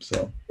happy.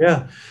 So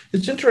yeah,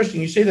 it's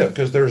interesting you say that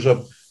because there's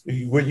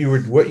what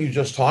you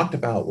just talked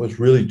about was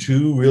really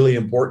two really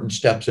important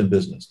steps in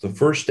business. The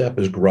first step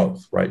is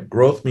growth, right?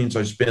 Growth means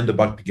I spend a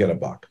buck to get a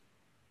buck.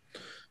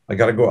 I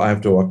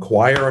have to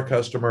acquire a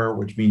customer,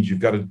 which means you've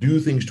got to do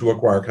things to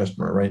acquire a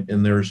customer, right?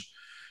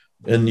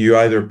 And you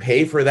either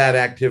pay for that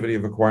activity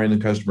of acquiring the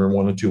customer in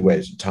one of two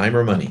ways, time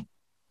or money.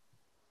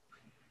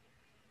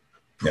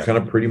 Yeah. Kind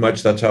of pretty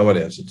much that's how it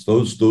is. It's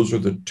those are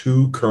the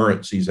two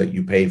currencies that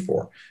you pay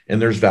for,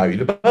 and there's value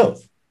to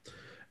both.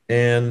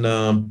 And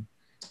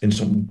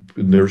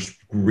there's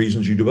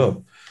reasons you do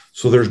both.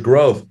 So there's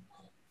growth.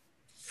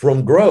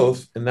 From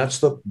growth, and that's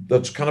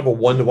kind of a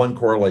one-to-one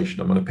correlation.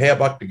 I'm going to pay a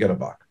buck to get a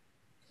buck.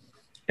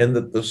 And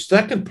the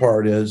second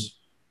part is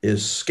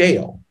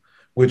scale,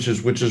 which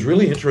is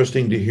really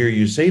interesting to hear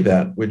you say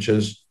that, which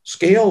is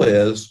scale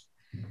is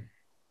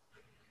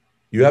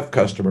you have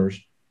customers,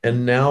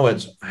 and now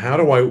it's how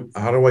do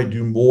I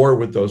do more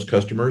with those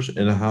customers,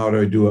 and how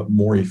do I do it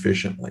more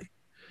efficiently?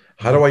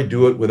 How do I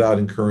do it without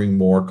incurring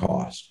more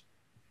cost?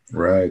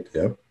 Right.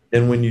 Yep.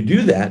 And when you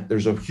do that,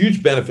 there's a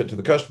huge benefit to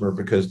the customer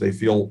because they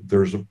feel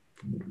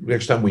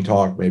next time we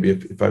talk, maybe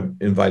if I'm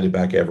invited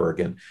back ever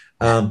again,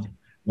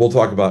 we'll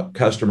talk about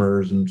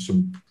customers and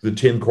the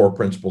 10 core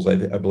principles I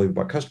believe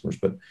about customers.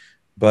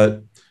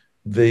 But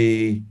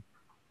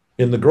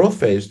in the growth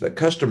phase, that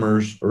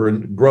customers are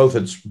in growth,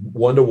 it's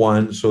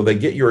one-to-one. So they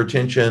get your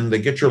attention,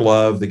 they get your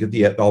love, they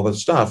get all that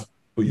stuff,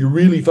 but you're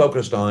really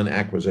focused on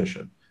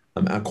acquisition.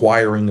 I'm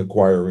acquiring. I'm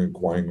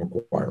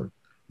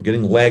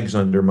getting legs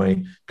under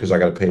because I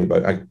got to pay,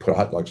 but I put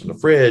hot dogs in the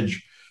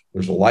fridge.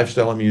 There's a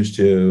lifestyle I'm used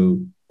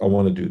to. I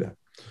want to do that.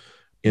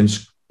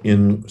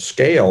 In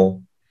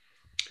scale,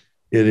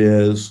 it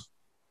is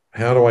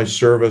how do I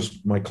service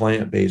my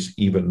client base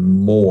even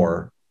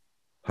more?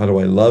 How do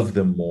I love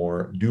them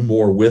more, do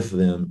more with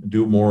them,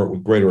 do more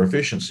with greater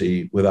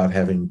efficiency without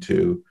having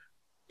to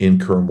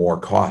incur more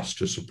costs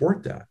to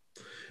support that?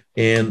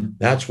 And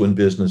that's when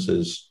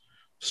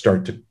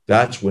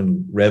that's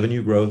when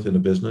revenue growth in a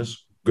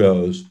business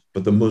goes.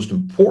 But the most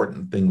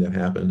important thing that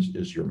happens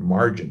is your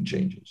margin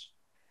changes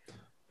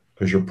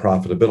because your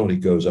profitability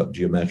goes up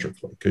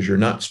geometrically because you're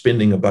not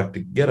spending a buck to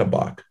get a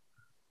buck.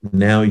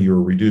 Now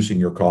you're reducing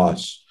your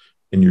costs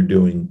and you're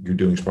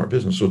doing smart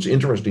business. So it's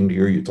interesting to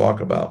hear you talk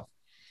about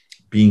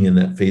being in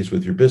that phase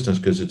with your business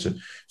because it's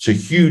a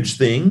huge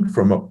thing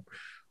from a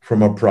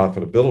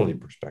profitability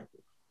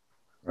perspective.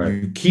 Right.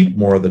 You keep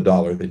more of the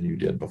dollar than you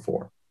did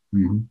before,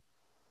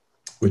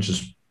 which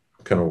is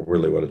kind of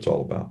really what it's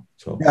all about.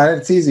 So yeah,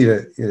 it's easy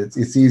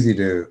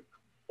to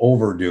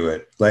overdo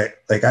it.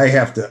 Like I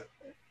have to.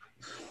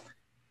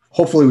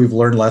 Hopefully, we've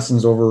learned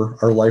lessons over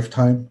our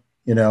lifetime.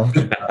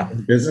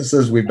 In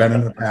businesses we've been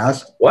in the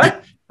past.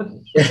 What?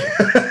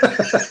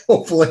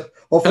 hopefully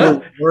we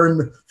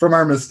learn from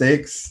our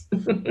mistakes.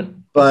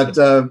 But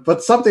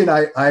something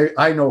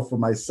I know for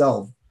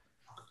myself,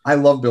 I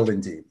love building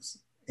teams.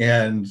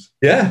 And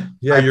yeah,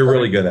 you're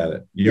really good at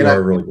it. You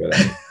are really good at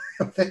it.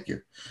 Thank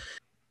you.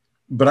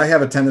 But I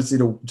have a tendency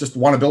to just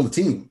want to build a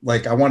team.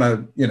 Like I want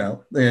to,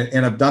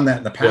 and I've done that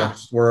in the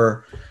past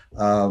where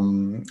I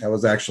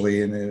was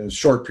actually in a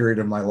short period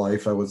of my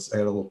life, I had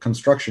a little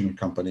construction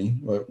company,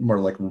 more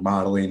like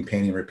remodeling,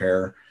 painting,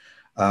 repair.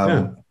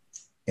 And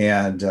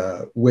And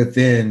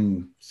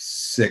within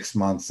 6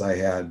 months, I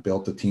had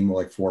built a team of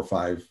like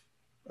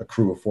a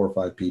crew of 4 or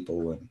 5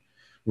 people, and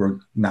we're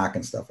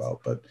knocking stuff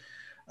out. But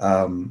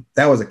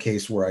that was a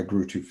case where I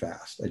grew too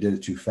fast. I did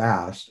it too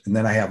fast. And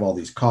then I have all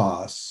these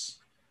costs,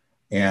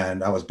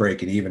 and I was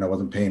breaking even. I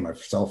wasn't paying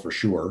myself for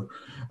sure.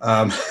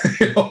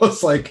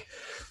 It's like,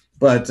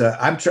 but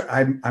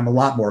I'm a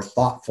lot more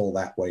thoughtful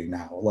that way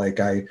now. Like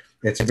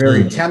it's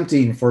very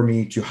tempting for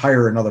me to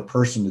hire another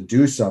person to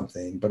do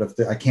something, but if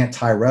I can't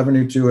tie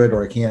revenue to it,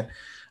 or I can't,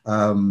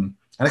 and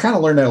I kind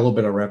of learned that a little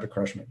bit at Rapid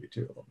Crush maybe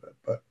too, a little bit,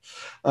 but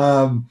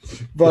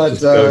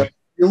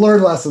you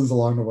learn lessons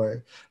along the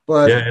way.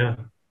 But yeah.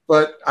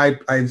 But I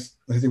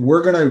think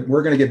we're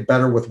gonna get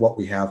better with what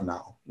we have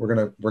now. We're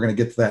gonna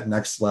get to that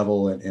next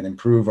level and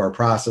improve our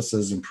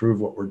processes, improve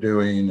what we're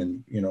doing,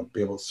 and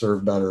be able to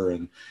serve better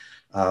and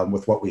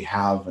with what we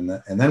have, and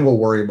then we'll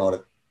worry about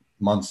it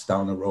months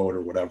down the road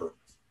or whatever.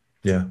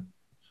 Yeah.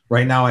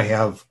 Right now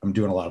I'm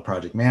doing a lot of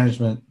project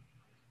management,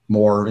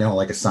 more,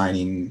 like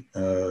assigning,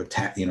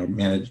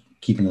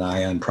 keeping an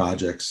eye on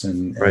projects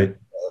and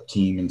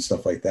team and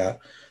stuff like that.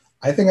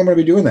 I think I'm going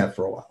to be doing that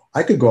for a while.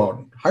 I could go out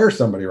and hire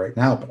somebody right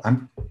now, but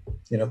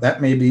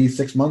that may be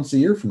 6 months, a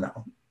year from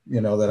now,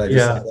 that I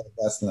decide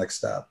that's the next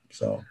step.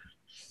 So.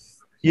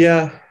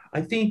 Yeah,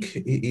 I think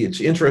it's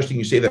interesting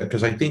you say that,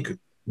 because I think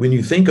when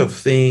you think of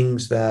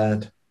things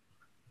that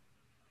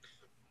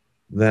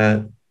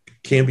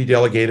can be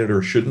delegated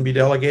or shouldn't be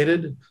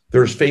delegated,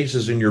 there's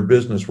phases in your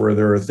business where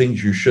there are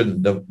things you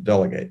shouldn't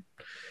delegate.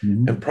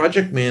 Mm-hmm. And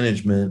project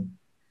management,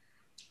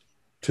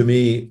 to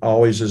me,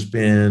 always has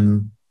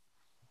been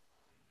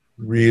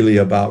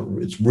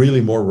it's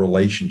really more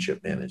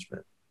relationship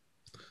management.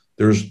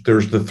 There's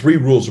the 3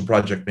 rules of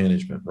project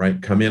management, right?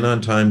 Come in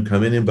on time,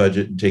 come in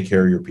budget, and take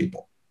care of your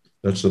people.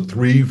 That's the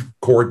 3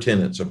 core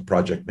tenets of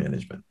project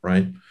management,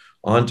 right?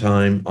 On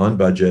time, on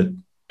budget,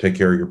 take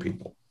care of your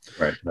people.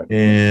 Right. But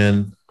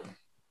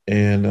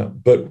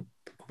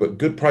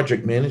good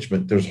project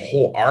management, there's a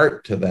whole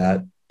art to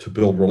that, to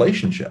build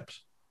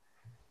relationships,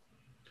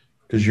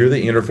 because you're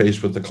the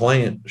interface with the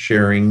client,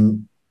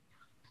 sharing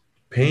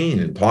pain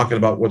and talking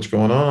about what's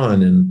going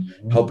on and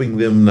helping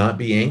them not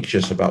be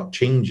anxious about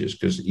changes,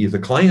 because the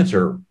clients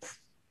are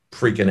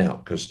freaking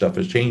out because stuff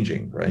is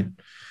changing, right?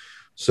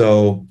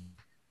 So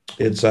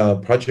it's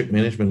project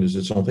management is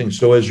its own thing.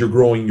 So as you're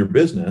growing your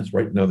business,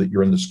 right, now that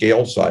you're in the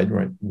scale side,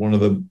 right, one of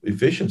the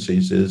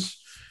efficiencies is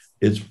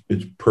it's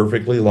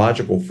perfectly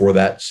logical for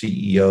that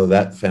CEO,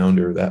 that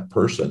founder, that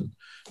person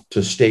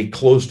to stay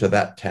close to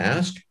that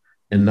task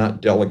and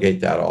not delegate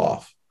that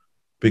off,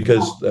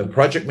 because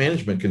project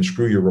management can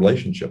screw your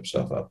relationship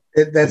stuff up.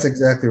 That's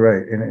exactly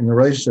right. And the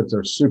relationships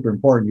are super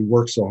important. You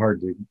work so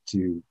hard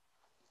to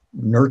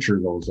nurture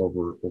those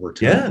over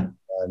time.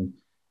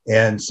 Yeah.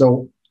 And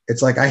so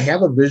it's like, I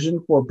have a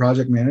vision for a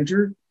project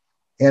manager,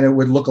 and it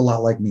would look a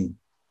lot like me,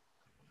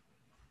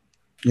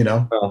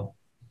 Well,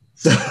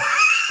 so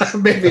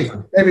maybe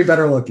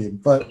better looking,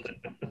 but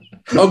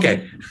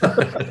okay.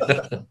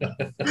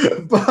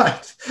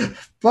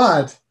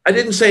 but I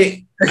didn't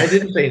say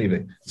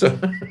anything. So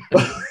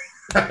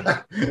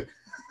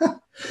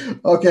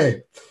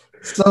okay.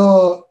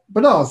 So,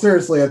 but no,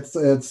 seriously,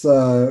 it's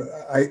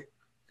I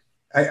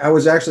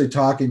was actually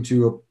talking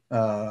to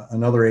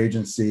another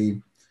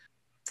agency.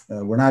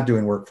 We're not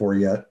doing work for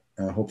yet.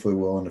 Hopefully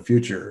we'll in the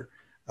future.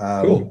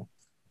 Cool.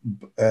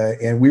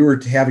 And we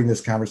were having this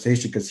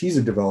conversation because he's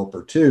a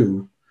developer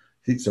too.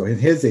 So in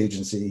his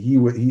agency,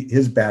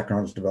 his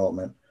background is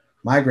development.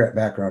 My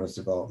background is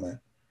development.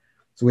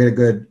 So we had a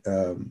good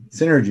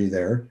synergy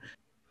there.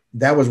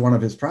 That was one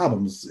of his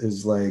problems,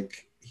 is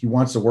like, he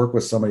wants to work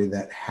with somebody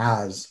that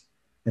has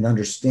an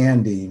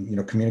understanding,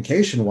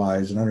 communication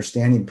wise, and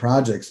understanding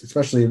projects,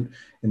 especially in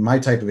my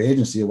type of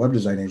agency, a web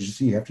design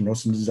agency. You have to know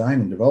some design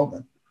and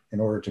development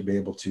in order to be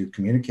able to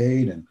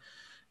communicate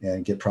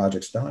and get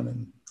projects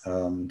done.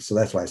 And so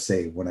that's why I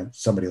say, when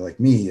somebody like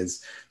me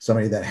is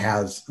somebody that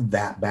has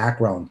that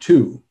background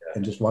too,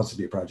 and just wants to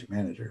be a project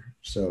manager.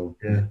 So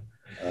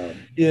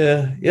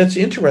it's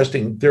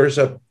interesting.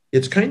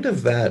 It's kind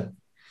of that,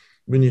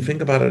 when you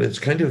think about it, it's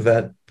kind of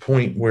that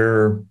point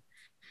where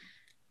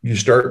you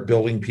start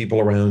building people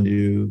around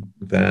you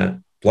that,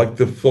 like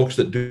the folks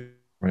that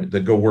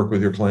go work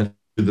with your client,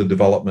 do the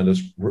development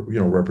as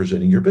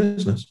representing your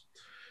business.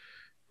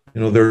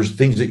 There's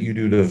things that you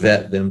do to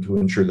vet them to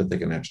ensure that they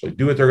can actually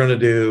do what they're going to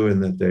do,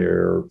 and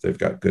that they've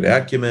got good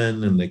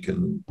acumen, and they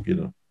can,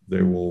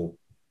 they'll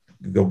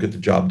get the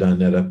job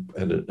done at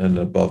an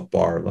above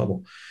bar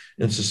level.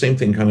 And it's the same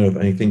thing kind of,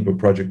 I think, with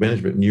project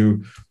management.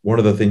 And one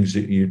of the things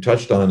that you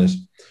touched on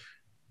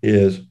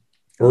is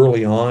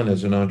early on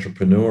as an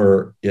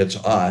entrepreneur, it's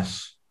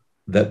us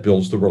that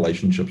builds the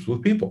relationships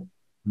with people.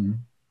 Mm-hmm.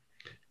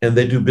 And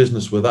they do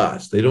business with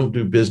us. They don't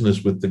do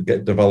business with the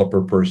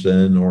developer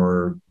person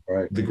or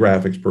the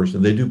graphics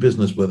person. They do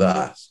business with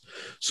us.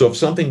 So if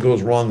something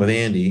goes wrong with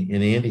Andy,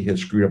 and Andy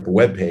has screwed up a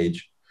web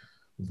page,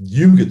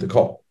 you get the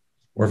call.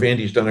 Or if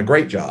Andy's done a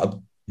great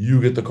job,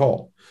 you get the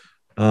call.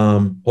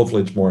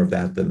 Hopefully it's more of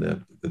that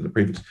than the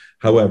previous.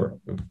 However,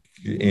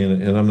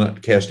 and I'm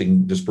not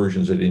casting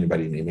dispersions at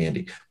anybody named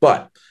Andy,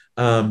 but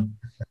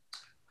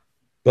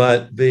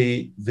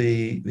the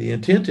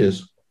intent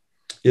is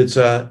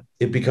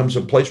it becomes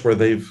a place where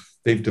they've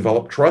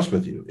developed trust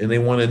with you, and they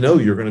want to know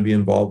you're going to be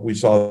involved. We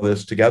saw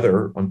this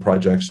together on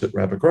projects at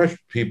Rapid Crush.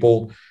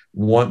 People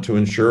want to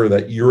ensure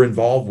that you're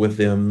involved with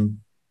them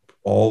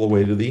all the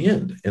way to the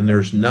end. And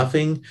there's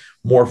nothing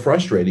more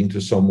frustrating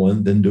to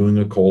someone than doing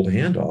a cold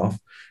handoff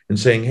and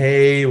saying,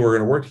 hey, we're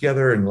going to work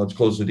together and let's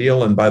close the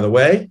deal. And by the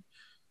way,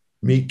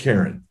 meet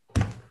Karen.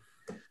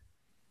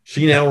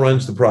 She now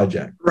runs the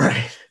project.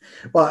 Right.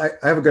 Well,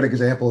 I have a good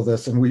example of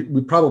this, and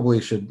we probably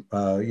should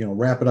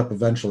wrap it up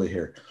eventually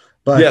here.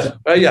 But yes,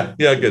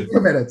 yeah, good. 2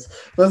 minutes.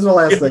 That's the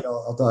last thing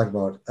I'll talk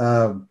about.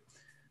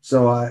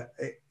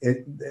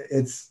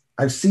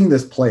 I've seen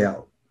this play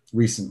out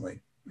recently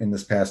in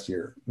this past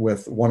year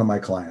with one of my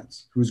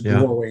clients who's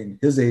growing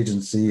his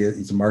agency.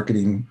 He's a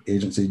marketing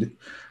agency,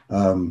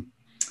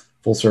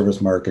 full service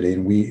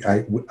marketing.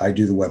 I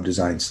do the web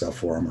design stuff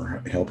for him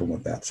or help him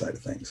with that side of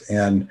things.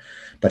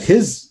 But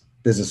his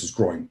business is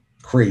growing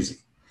crazy.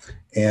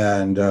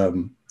 And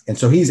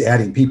so he's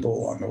adding people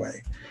along the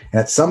way.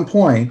 At some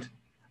point,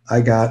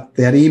 I got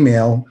that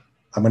email.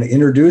 I'm going to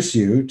introduce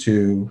you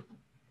to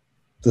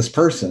this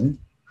person.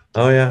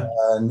 Oh, yeah.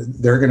 And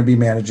they're going to be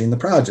managing the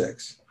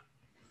projects.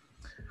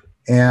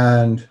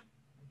 And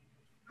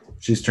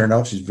she's turned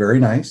out, she's very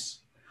nice,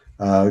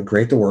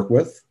 great to work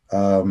with.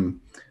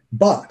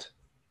 But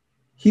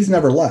he's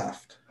never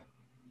left.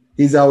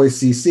 He's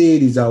always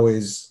CC'd.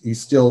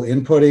 He's still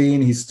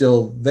inputting. He's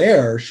still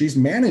there. She's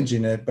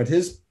managing it, but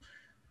he's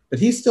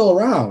still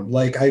around.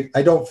 Like,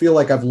 I don't feel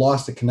like I've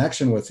lost a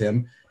connection with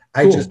him.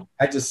 Cool.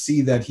 I just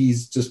see that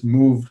he's just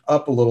moved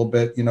up a little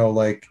bit,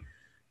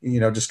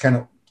 just kind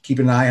of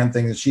keeping an eye on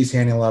things. She's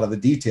handling a lot of the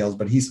details,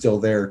 but he's still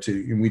there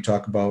too. And we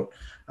talk about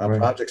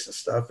projects and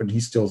stuff, and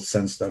he still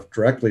sends stuff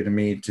directly to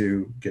me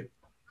to get,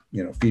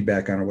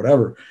 feedback on or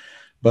whatever.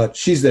 But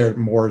she's there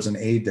more as an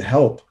aid to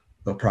help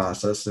the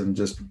process. And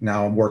just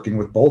now I'm working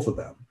with both of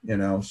them,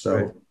 so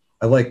right.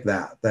 I like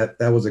that.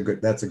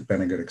 That's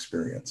been a good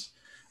experience.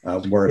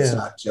 Where it's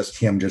not just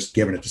him just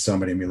giving it to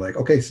somebody and be like,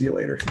 okay, see you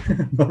later.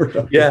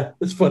 Yeah,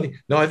 it's funny.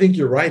 No, I think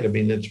you're right. I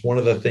mean, it's one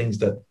of the things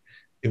that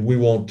we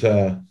won't,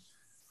 there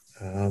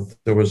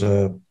was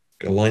a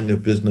line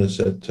of business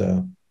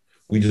that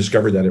we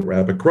discovered that at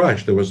Rapid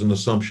Crush, there was an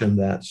assumption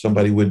that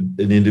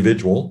an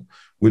individual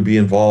would be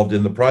involved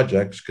in the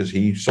projects because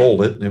he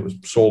sold it and it was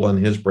sold on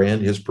his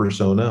brand, his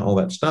persona, all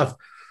that stuff.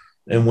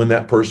 And when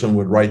that person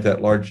would write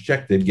that large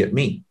check, they'd get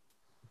me.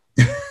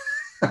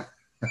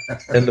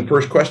 And the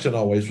first question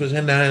always was,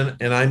 and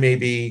I may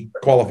be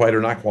qualified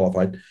or not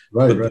qualified.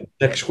 Right. The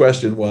next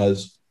question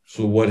was,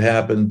 so what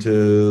happened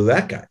to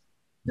that guy?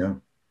 Yeah.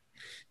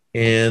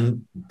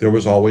 And there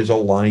was always a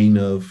line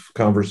of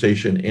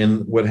conversation.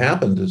 And what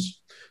happened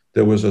is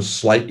there was a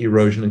slight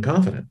erosion in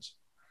confidence.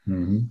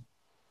 Mm-hmm.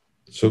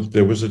 So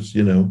there was,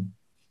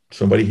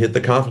 somebody hit the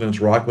confidence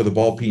rock with a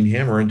ball peen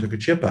hammer and took a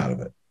chip out of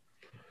it.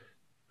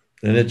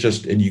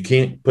 And you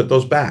can't put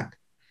those back.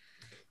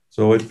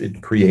 So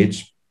it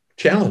creates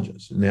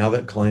challenges. Now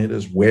that client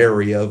is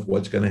wary of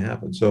what's going to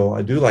happen. So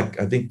I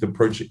think the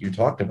approach that you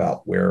talked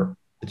about, where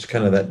it's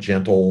kind of that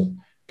gentle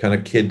kind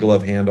of kid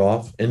glove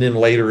handoff. And then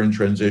later in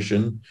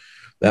transition,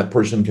 that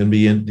person can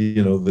be in,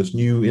 this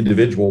new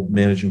individual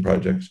managing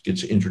projects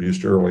gets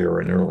introduced earlier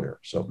and earlier.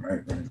 So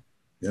right.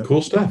 Yep.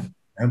 Cool stuff.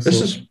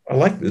 Absolutely.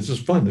 This is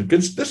fun.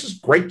 This is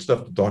great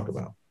stuff to talk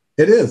about.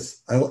 It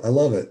is. I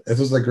love it. This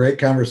was a great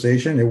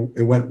conversation.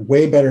 It went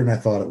way better than I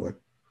thought it would.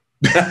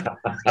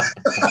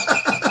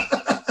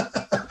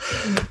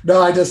 No,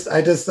 I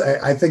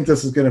think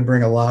this is going to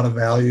bring a lot of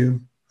value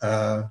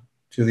to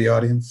the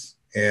audience.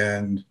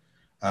 And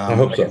I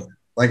hope so.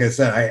 Like I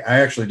said, I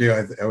actually do.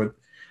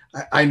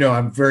 I know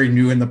I'm very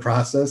new in the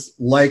process.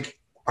 Like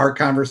our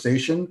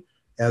conversation,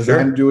 as sure.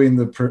 I'm doing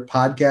the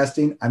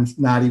podcasting, I'm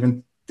not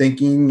even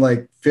thinking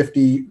like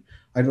 50.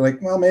 I'm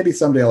like, well, maybe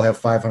someday I'll have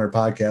 500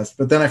 podcasts,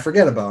 but then I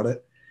forget about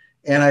it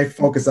and I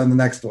focus on the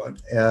next one.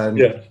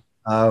 And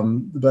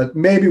but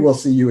maybe we'll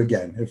see you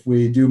again if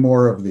we do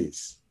more of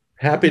these.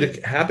 Happy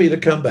to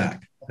come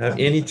back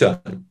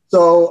anytime.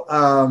 So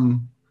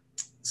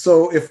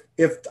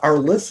if our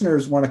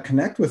listeners want to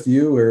connect with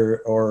you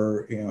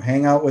or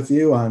hang out with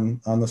you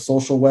on the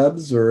social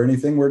webs or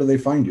anything, where do they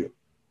find you?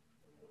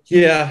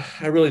 Yeah,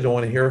 I really don't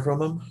want to hear from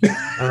them.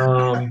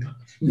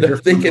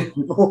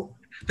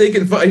 They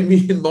can find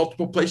me in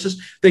multiple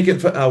places. They can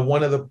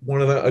one of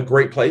the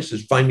great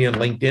places, find me on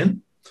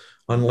LinkedIn.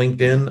 On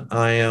LinkedIn,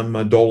 I am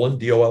Doland,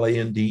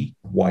 Doland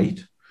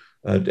White,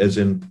 as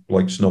in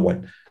like Snow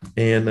White.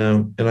 And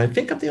I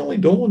think I'm the only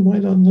Doland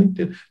White on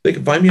LinkedIn. They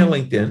can find me on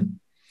LinkedIn.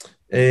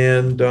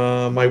 And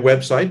my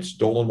website's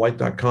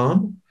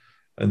dolandwhite.com.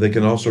 And they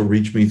can also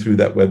reach me through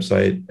that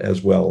website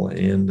as well.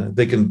 And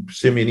they can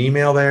send me an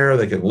email there.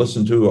 They can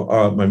listen to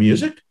my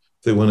music.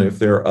 If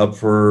they're up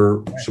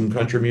for some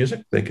country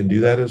music, they can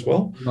do that as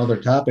well. Another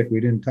topic we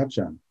didn't touch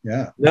on.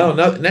 Yeah. No,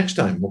 next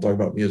time we'll talk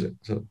about music.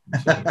 So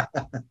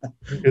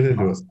get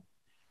into it.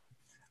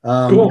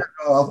 Cool.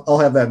 I'll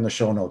have that in the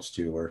show notes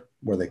too,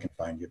 where they can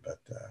find you. But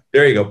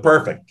There you go.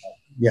 Perfect.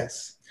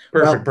 yes.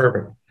 Perfect.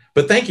 Perfect.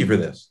 But thank you for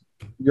this.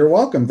 You're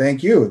welcome.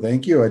 Thank you.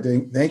 Thank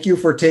you. Thank you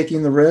for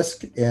taking the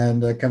risk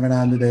and coming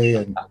on today.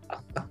 And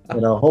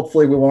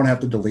hopefully we won't have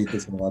to delete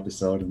this whole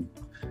episode. And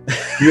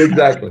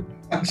exactly.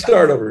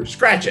 Start over.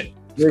 Scratch it.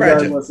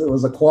 Regardless, it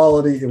was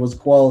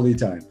quality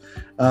time.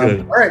 All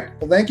right.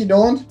 Well, thank you,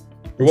 Doland.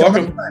 You're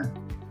welcome.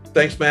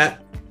 Thanks,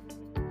 Matt.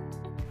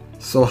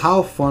 So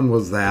how fun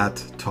was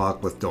that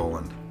talk with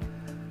Doland?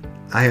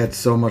 I had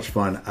so much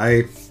fun.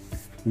 I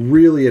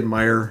really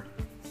admire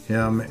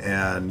him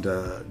and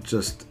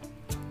just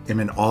am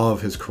in awe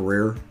of his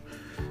career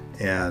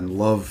and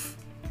love,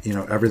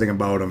 everything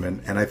about him.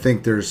 And I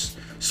think there's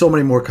so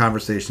many more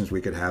conversations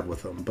we could have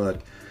with him.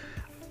 But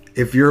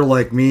if you're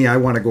like me, I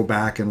want to go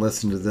back and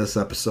listen to this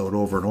episode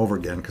over and over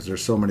again because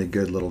there's so many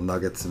good little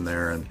nuggets in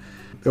there. And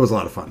it was a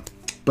lot of fun.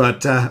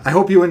 But I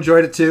hope you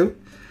enjoyed it too.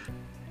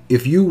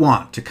 If you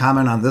want to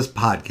comment on this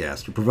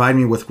podcast or provide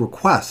me with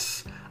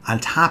requests on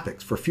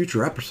topics for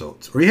future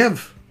episodes, or you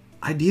have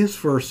ideas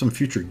for some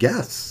future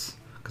guests,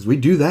 because we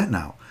do that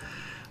now,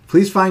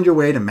 please find your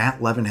way to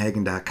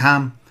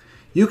mattlevenhagen.com.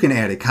 You can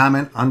add a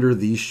comment under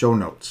these show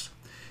notes.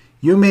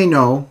 You may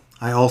know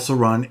I also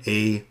run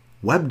a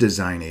web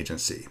design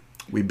agency.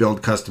 We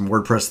build custom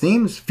WordPress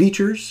themes,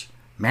 features,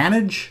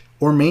 manage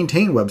or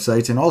maintain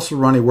websites, and also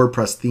run a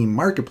WordPress theme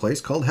marketplace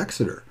called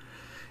Hexeter.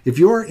 If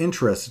you are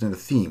interested in a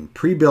theme,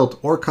 pre-built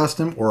or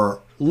custom, or are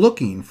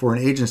looking for an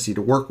agency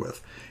to work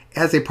with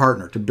as a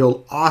partner to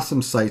build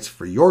awesome sites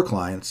for your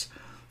clients,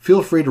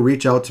 feel free to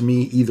reach out to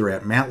me either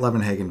at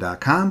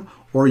mattlevenhagen.com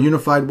or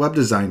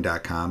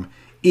unifiedwebdesign.com.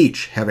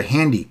 Each have a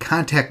handy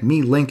contact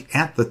me link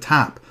at the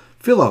top.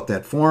 Fill out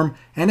that form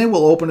and it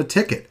will open a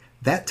ticket.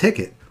 That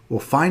ticket will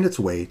find its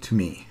way to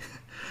me.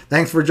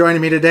 Thanks for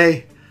joining me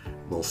today.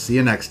 We'll see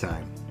you next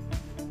time.